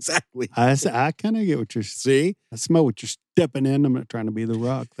 Exactly. I kind of get what you're See? I smell what you're stepping in. I'm not trying to be the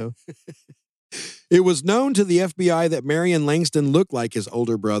Rock, though. It was known to the FBI that Marion Langston looked like his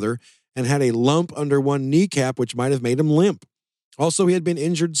older brother and had a lump under one kneecap, which might have made him limp. Also, he had been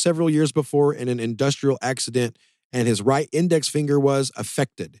injured several years before in an industrial accident, and his right index finger was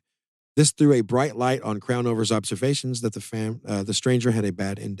affected. This threw a bright light on Crownover's observations that the stranger had a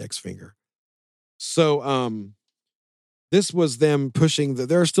bad index finger. So, this was them pushing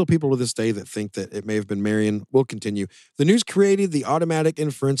there are still people to this day that think that it may have been Marion. We'll continue. The news created the automatic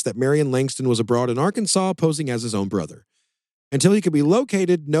inference that Marion Langston was abroad in Arkansas, posing as his own brother. Until he could be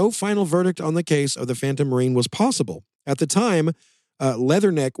located, no final verdict on the case of the Phantom Marine was possible. At the time,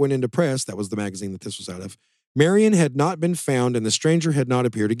 Leatherneck went into press, that was the magazine that this was out of. Marion had not been found and the stranger had not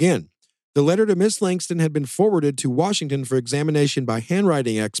appeared again. The letter to Miss Langston had been forwarded to Washington for examination by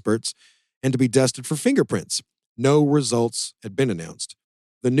handwriting experts and to be dusted for fingerprints. No results had been announced.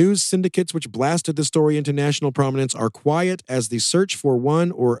 The news syndicates which blasted the story into national prominence are quiet as the search for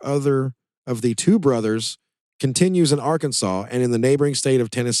one or other of the two brothers continues in Arkansas and in the neighboring state of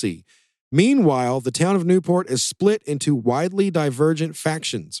Tennessee. Meanwhile, the town of Newport is split into widely divergent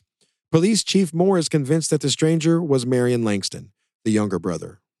factions. Police Chief Moore is convinced that the stranger was Marion Langston, the younger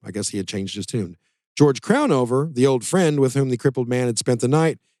brother. I guess he had changed his tune. George Crownover, the old friend with whom the crippled man had spent the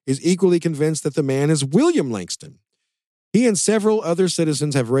night, is equally convinced that the man is William Langston. He and several other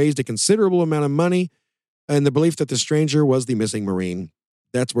citizens have raised a considerable amount of money in the belief that the stranger was the missing Marine.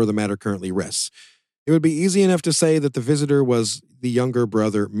 That's where the matter currently rests. It would be easy enough to say that the visitor was the younger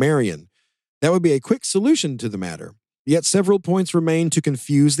brother, Marion. That would be a quick solution to the matter. Yet several points remain to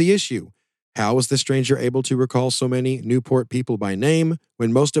confuse the issue. How was the stranger able to recall so many Newport people by name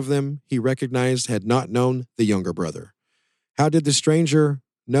when most of them he recognized had not known the younger brother? How did the stranger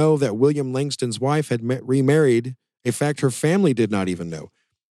know that William Langston's wife had remarried, a fact her family did not even know?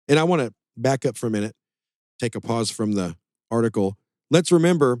 And I want to back up for a minute, take a pause from the article. Let's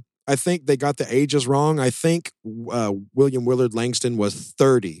remember, I think they got the ages wrong. I think William Willard Langston was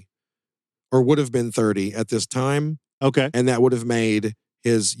 30 or would have been 30 at this time. Okay. And that would have made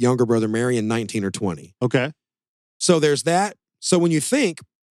his younger brother Marion 19 or 20. Okay. So there's that. So when you think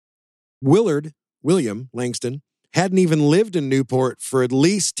William Langston, hadn't even lived in Newport for at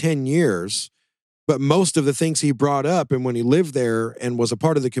least 10 years, but most of the things he brought up and when he lived there and was a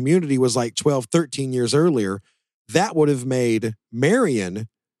part of the community was like 12, 13 years earlier, that would have made Marion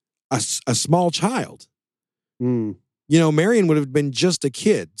a small child. Mm. You know, Marion would have been just a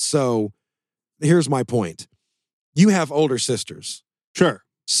kid. So here's my point. You have older sisters. Sure.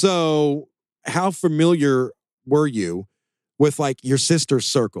 So how familiar were you with like your sister's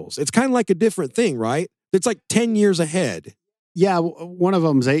circles? It's kind of like a different thing, right? It's like 10 years ahead. Yeah, one of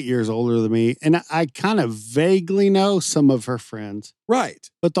them's 8 years older than me, and I kind of vaguely know some of her friends. Right.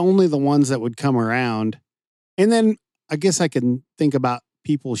 But only the ones that would come around. And then I guess I can think about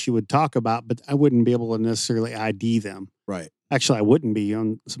people she would talk about, but I wouldn't be able to necessarily ID them. Right. Actually, I wouldn't be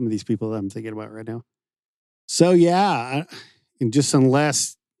on some of these people that I'm thinking about right now. So yeah, and just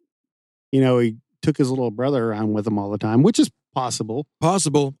unless, he took his little brother around with him all the time, which is possible.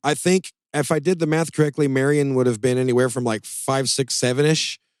 Possible. I think if I did the math correctly, Marion would have been anywhere from like 5, 6,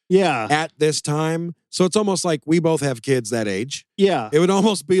 7-ish Yeah. at this time. So it's almost like we both have kids that age. Yeah. It would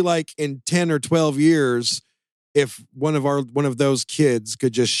almost be like in 10 or 12 years if one of those kids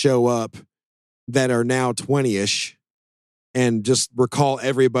could just show up that are now 20-ish and just recall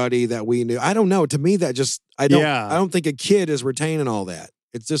everybody that we knew. I don't know. To me, that just I don't think a kid is retaining all that.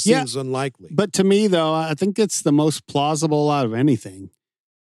 It just seems unlikely. But to me, though, I think it's the most plausible out of anything.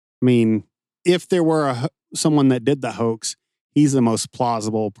 I mean, if there were someone that did the hoax, he's the most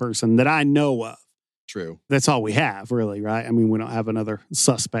plausible person that I know of. True. That's all we have, really, right? I mean, we don't have another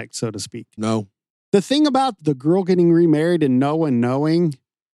suspect, so to speak. No. The thing about the girl getting remarried and no one knowing,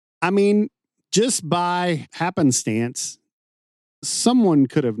 I mean, just by happenstance, someone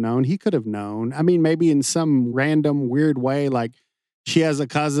could have known. He could have known. I mean, maybe in some random weird way, like she has a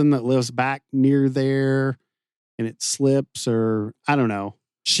cousin that lives back near there and it slips, or I don't know.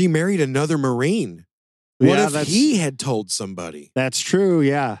 She married another Marine. What if he had told somebody? That's true,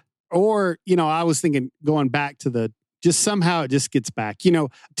 yeah. Or, I was thinking going back to just somehow it just gets back. To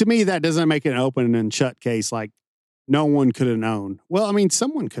me, that doesn't make it an open and shut case like no one could have known. Well, I mean,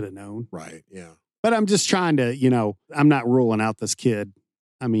 someone could have known. Right, yeah. But I'm just trying to, I'm not ruling out this kid.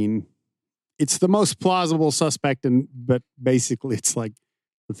 I mean, it's the most plausible suspect, but basically it's like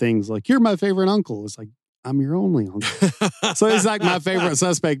the things like, you're my favorite uncle. It's like, I'm your only uncle. So he's like my favorite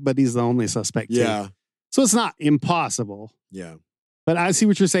suspect, but he's the only suspect too. Yeah. So it's not impossible. Yeah. But I see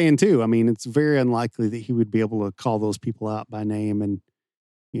what you're saying too. I mean, it's very unlikely that he would be able to call those people out by name and,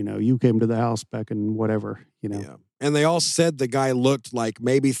 you came to the house back in whatever, Yeah. And they all said the guy looked like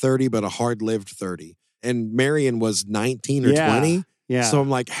maybe 30, but a hard-lived 30. And Marion was 19 or 20. Yeah. So I'm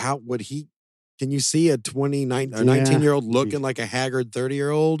like, how would he, can you see a 19-year-old looking like a haggard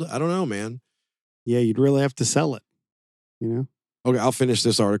 30-year-old? I don't know, man. Yeah, you'd really have to sell it, Okay, I'll finish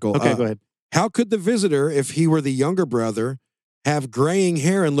this article. Okay, go ahead. How could the visitor, if he were the younger brother, have graying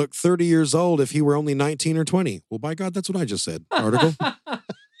hair and look 30 years old if he were only 19 or 20? Well, by God, that's what I just said. Article.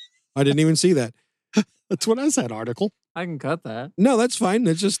 I didn't even see that. That's what I said, article. I can cut that. No, that's fine.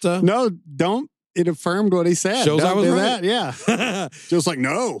 It's just... No, don't. It affirmed what he said. Shows don't I was do right. that. Yeah. Just like,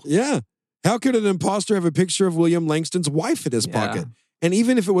 no. Yeah. How could an imposter have a picture of William Langston's wife in his pocket? And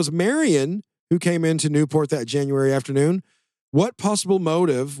even if it was Marion who came into Newport that January afternoon, what possible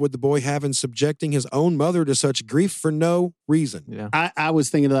motive would the boy have in subjecting his own mother to such grief for no reason? Yeah. I was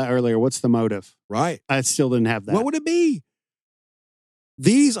thinking of that earlier. What's the motive? Right. I still didn't have that. What would it be?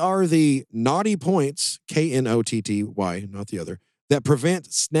 These are the naughty points, Knotty, not the other, that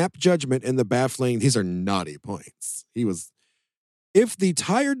prevent snap judgment in the baffling. These are naughty points. If the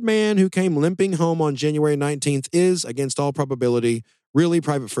tired man who came limping home on January 19th is, against all probability, really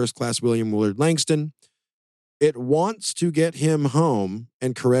Private First Class William Willard Langston, it wants to get him home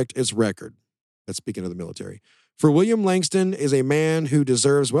and correct its record. That's speaking of the military. For William Langston is a man who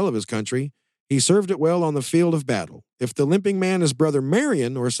deserves well of his country. He served it well on the field of battle. If the limping man is Brother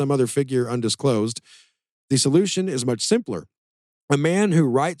Marion or some other figure undisclosed, the solution is much simpler. A man who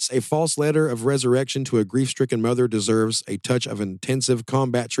writes a false letter of resurrection to a grief-stricken mother deserves a touch of intensive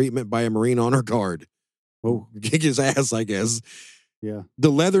combat treatment by a Marine honor guard. Oh, kick his ass, I guess. Yeah. The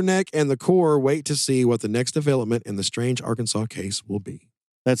Leatherneck and the Corps wait to see what the next development in the strange Arkansas case will be.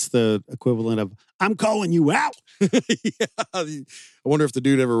 That's the equivalent of, I'm calling you out. Yeah. I wonder if the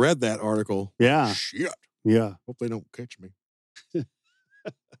dude ever read that article. Yeah. Shit. Yeah. Hope they don't catch me.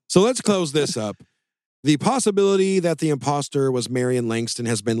 So let's close this up. The possibility that the imposter was Marion Langston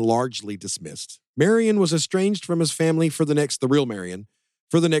has been largely dismissed. Marion was estranged from his family the real Marion,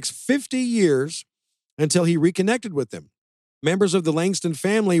 for the next 50 years until he reconnected with them. Members of the Langston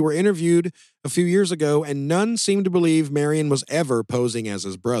family were interviewed a few years ago, and none seemed to believe Marion was ever posing as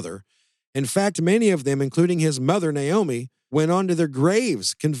his brother. In fact, many of them, including his mother, Naomi, went on to their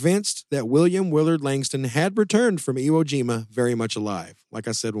graves convinced that William Willard Langston had returned from Iwo Jima very much alive, like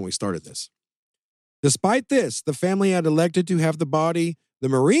I said when we started this. Despite this, the family had elected to have the body the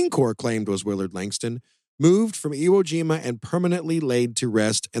Marine Corps claimed was Willard Langston moved from Iwo Jima and permanently laid to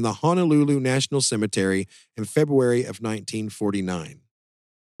rest in the Honolulu National Cemetery in February of 1949.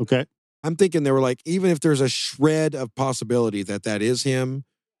 Okay. I'm thinking they were like, even if there's a shred of possibility that that is him,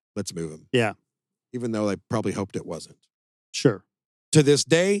 let's move him. Yeah. Even though they probably hoped it wasn't. Sure. To this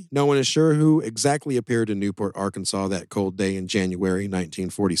day, no one is sure who exactly appeared in Newport, Arkansas that cold day in January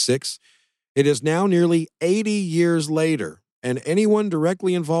 1946. It is now nearly 80 years later, and anyone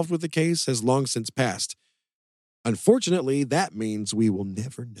directly involved with the case has long since passed. Unfortunately, that means we will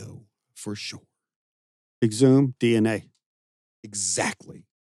never know for sure. Exhume DNA. Exactly.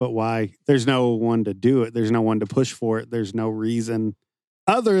 But why? There's no one to do it. There's no one to push for it. There's no reason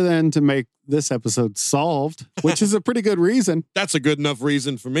other than to make this episode solved, which is a pretty good reason. That's a good enough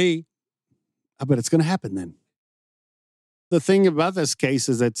reason for me. I bet it's going to happen then. The thing about this case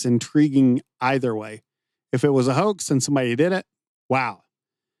is it's intriguing either way. If it was a hoax and somebody did it, wow.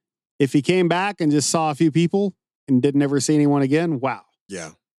 If he came back and just saw a few people and didn't ever see anyone again, wow.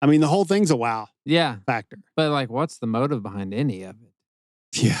 Yeah. I mean, the whole thing's a wow Yeah. factor. But like, what's the motive behind any of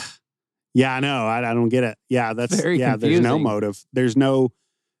it? Yeah. Yeah, I know. I don't get it. Yeah, that's Very there's no confusing. motive. There's no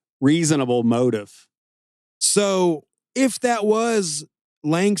reasonable motive. So if that was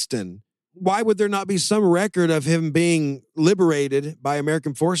Langston, why would there not be some record of him being liberated by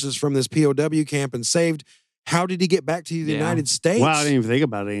American forces from this POW camp and saved? How did he get back to the Yeah. United States? Well, I didn't even think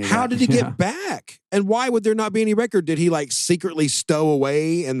about it. How did he Yeah. get back? And why would there not be any record? Did he like secretly stow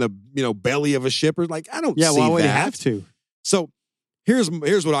away in the belly of a ship? Or like, I don't Yeah, see why would that. he have to? So here's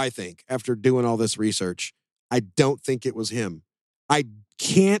what I think after doing all this research. I don't think it was him. I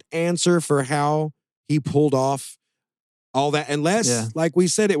can't answer for how he pulled off all that unless, like we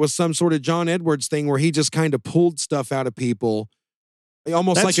said, it was some sort of John Edwards thing where he just kind of pulled stuff out of people,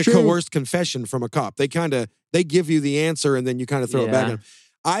 almost That's like a true. coerced confession from a cop. They give you the answer and then you kind of throw it back at Yeah. him.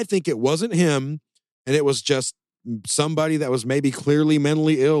 I think it wasn't him, and it was just somebody that was maybe clearly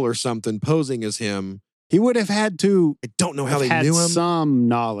mentally ill or something posing as him. He would have had to I don't know how have they had knew him. some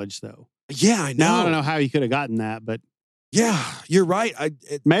knowledge, though. Yeah, I know. Now, I don't know how he could have gotten that, but Yeah, you're right.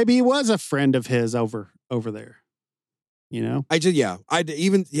 maybe he was a friend of his over there. You know?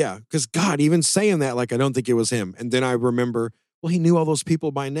 Because God, even saying that, like, I don't think it was him. And then I remember, well, he knew all those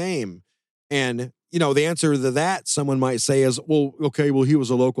people by name. And, the answer to that, someone might say is, well, okay, well, he was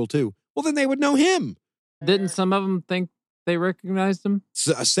a local too. Well, then they would know him. Didn't some of them think they recognized him?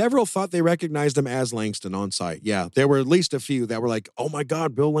 Several thought they recognized him as Langston on site. Yeah, there were at least a few that were like, oh my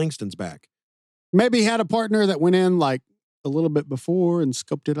God, Bill Langston's back. Maybe he had a partner that went in like a little bit before and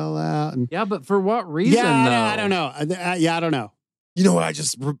scoped it all out. And Yeah, but for what reason, yeah, though? I don't know. I don't know. You know what? I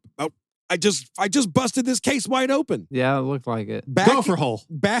just busted this case wide open. Yeah, it looked like it. Gopher hole.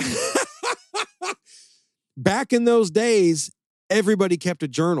 Back in those days, everybody kept a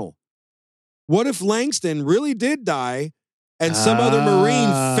journal. What if Langston really did die and some other Marine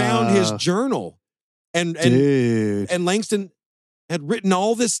found his journal and Dude. Langston had written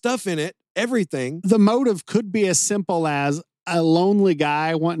all this stuff in it, everything. The motive could be as simple as a lonely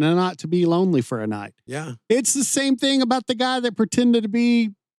guy wanting not to be lonely for a night. Yeah. It's the same thing about the guy that pretended to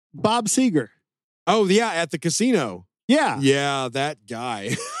be Bob Seger. Oh, yeah, at the casino. Yeah. Yeah, that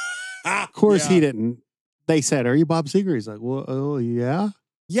guy. Of course he didn't. They said, "Are you Bob Seger?" He's like, "Well, oh, yeah."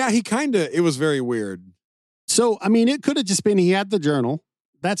 Yeah, it was very weird. So, I mean, it could have just been he had the journal.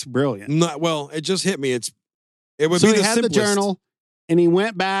 That's brilliant. Well, it just hit me. It would So be he the had simplest. the journal and he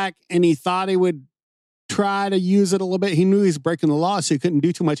went back and he thought he would try to use it a little bit. He knew he was breaking the law, so he couldn't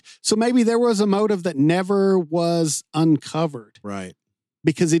do too much. So maybe there was a motive that never was uncovered Right.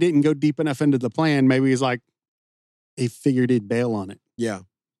 because he didn't go deep enough into the plan. Maybe he's like, he figured he'd bail on it. Yeah.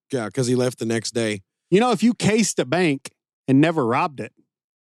 Yeah, because he left the next day. You know, if you cased a bank and never robbed it,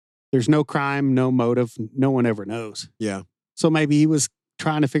 there's no crime, no motive. No one ever knows. Yeah. So maybe he was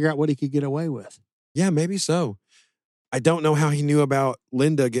trying to figure out what he could get away with. Yeah, maybe so. I don't know how he knew about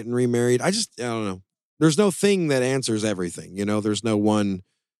Linda getting remarried. I don't know. There's no thing that answers everything. There's no one.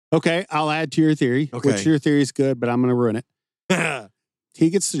 Okay, I'll add to your theory, Okay. which your theory is good, but I'm going to ruin it. He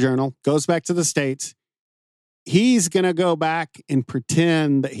gets the journal, goes back to the States. He's going to go back and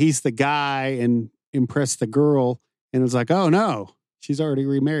pretend that he's the guy and impress the girl. And it's like, oh no, she's already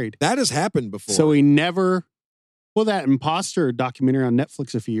remarried. That has happened before. So he never, that imposter documentary on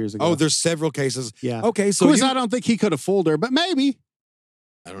Netflix a few years ago. Oh, there's several cases. Yeah. Okay, so Of course, I don't think he could have fooled her, but maybe.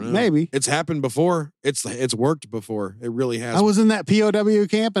 I don't know. Maybe. It's happened before. It's worked before. It really has. I was in that POW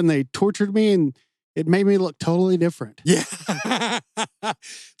camp and they tortured me and it made me look totally different. Yeah.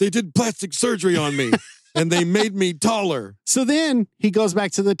 They did plastic surgery on me and they made me taller. So then he goes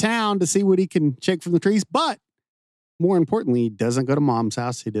back to the town to see what he can shake from the trees. But more importantly, he doesn't go to mom's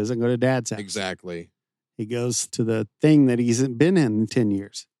house. He doesn't go to dad's house. Exactly. He goes to the thing that he's been in 10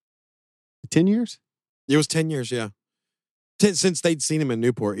 years. 10 years? It was 10 years, yeah. Since they'd seen him in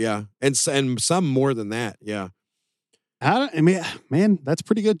Newport, yeah. And some more than that, yeah. Man, that's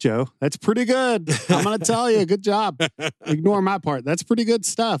pretty good, Joe. That's pretty good. I'm going to tell you, good job. Ignore my part. That's pretty good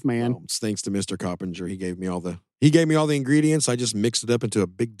stuff, man. Well, thanks to Mr. Coppinger. He gave me all the He gave me all the ingredients. I just mixed it up into a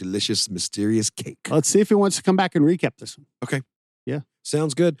big, delicious, mysterious cake. Let's see if he wants to come back and recap this one. Okay. Yeah.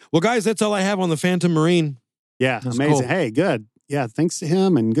 Sounds good. Well, guys, that's all I have on the Phantom Marine. Yeah, That's amazing. cool. Hey, good. Yeah, thanks to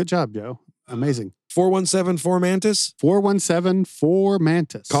him and good job, Joe. Amazing. 417-4-MANTIS.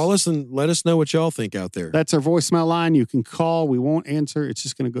 417-4-MANTIS. Call us and let us know what y'all think out there. That's our voicemail line. You can call. We won't answer. It's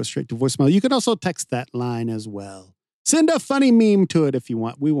just going to go straight to voicemail. You can also text that line as well. Send a funny meme to it if you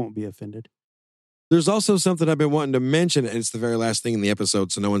want. We won't be offended. There's also something I've been wanting to mention, and it's the very last thing in the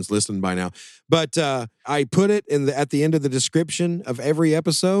episode, so no one's listening by now. But I put it at the end of the description of every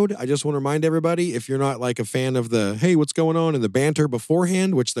episode. I just want to remind everybody, if you're not like a fan of the, hey, what's going on, and the banter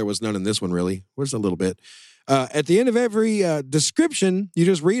beforehand, which there was none in this one really, there's a little bit. At the end of every description, you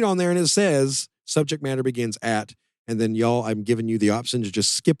just read on there and it says, subject matter begins at, and then y'all, I'm giving you the option to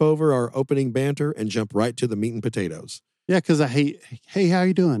just skip over our opening banter and jump right to the meat and potatoes. Yeah, because I hate, hey, how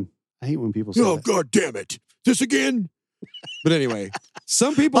you doing? I hate when people say that. God damn it. This again? But anyway,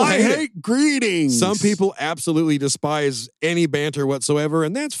 some people I hate hate greetings. Some people absolutely despise any banter whatsoever,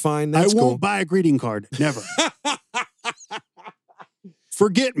 and that's fine. That's I won't cool. buy a greeting card. Never.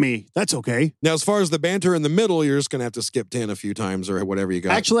 Forget me. That's okay. Now, as far as the banter in the middle, you're just going to have to skip 10 a few times or whatever you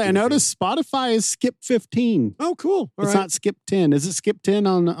got. Actually, I noticed Spotify is skip 15. Oh, cool. All It's right. not skip 10. Is it skip 10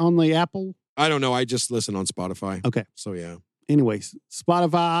 on the Apple? I don't know. I just listen on Spotify. Okay. So, yeah. Anyways,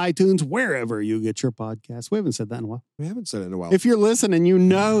 Spotify, iTunes, wherever you get your podcasts. We haven't said that in a while. We haven't said it in a while. If you're listening, you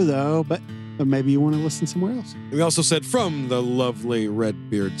know, though, but maybe you want to listen somewhere else. We also said from the lovely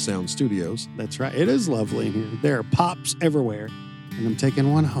Redbeard Sound Studios. That's right. It is lovely in here. There are pops everywhere, and I'm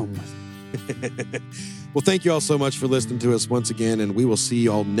taking one home with me. Well, thank you all so much for listening to us once again, and we will see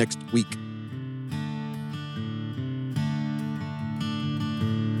you all next week.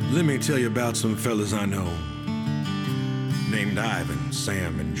 Let me tell you about some fellas I know, named Ivan,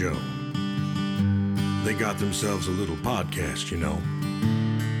 Sam, and Joe. They got themselves a little podcast, you know.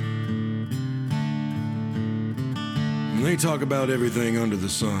 And they talk about everything under the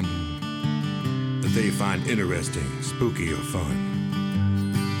sun that they find interesting, spooky, or fun.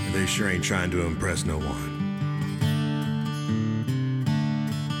 And they sure ain't trying to impress no one.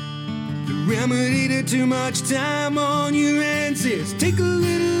 The remedy to too much time on your hands is take a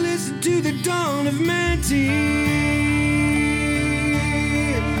little listen to the dawn of Mantis.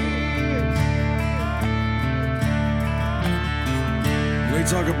 They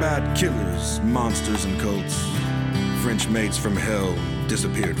talk about killers, monsters, and cults, French maids from hell,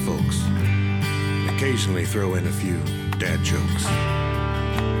 disappeared folks. Occasionally throw in a few dad jokes.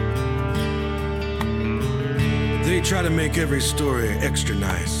 They try to make every story extra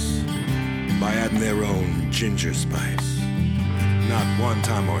nice by adding their own ginger spice. Not one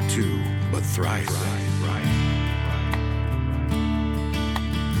time or two, but thrice.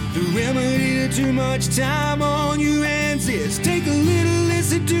 The remedy to too much time on your hands is take a little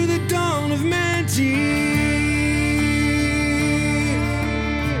listen to the dawn of Mantis.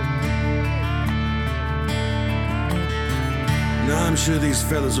 Now I'm sure these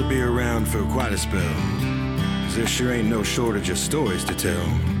fellas will be around for quite a spell, 'cause there sure ain't no shortage of stories to tell,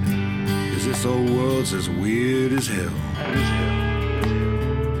 'cause this old world's as weird as hell.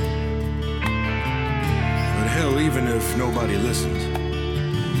 But hell, even if nobody listened,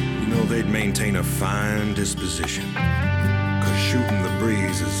 you know they'd maintain a fine disposition, 'cause shooting the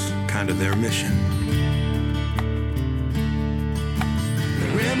breeze is kind of their mission. The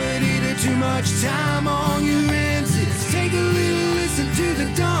remedy to too much time on your hands is take a little listen to the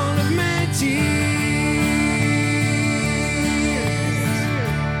dawn of Mantis.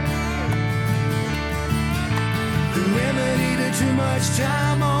 The remedy to too much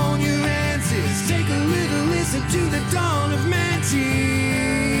time on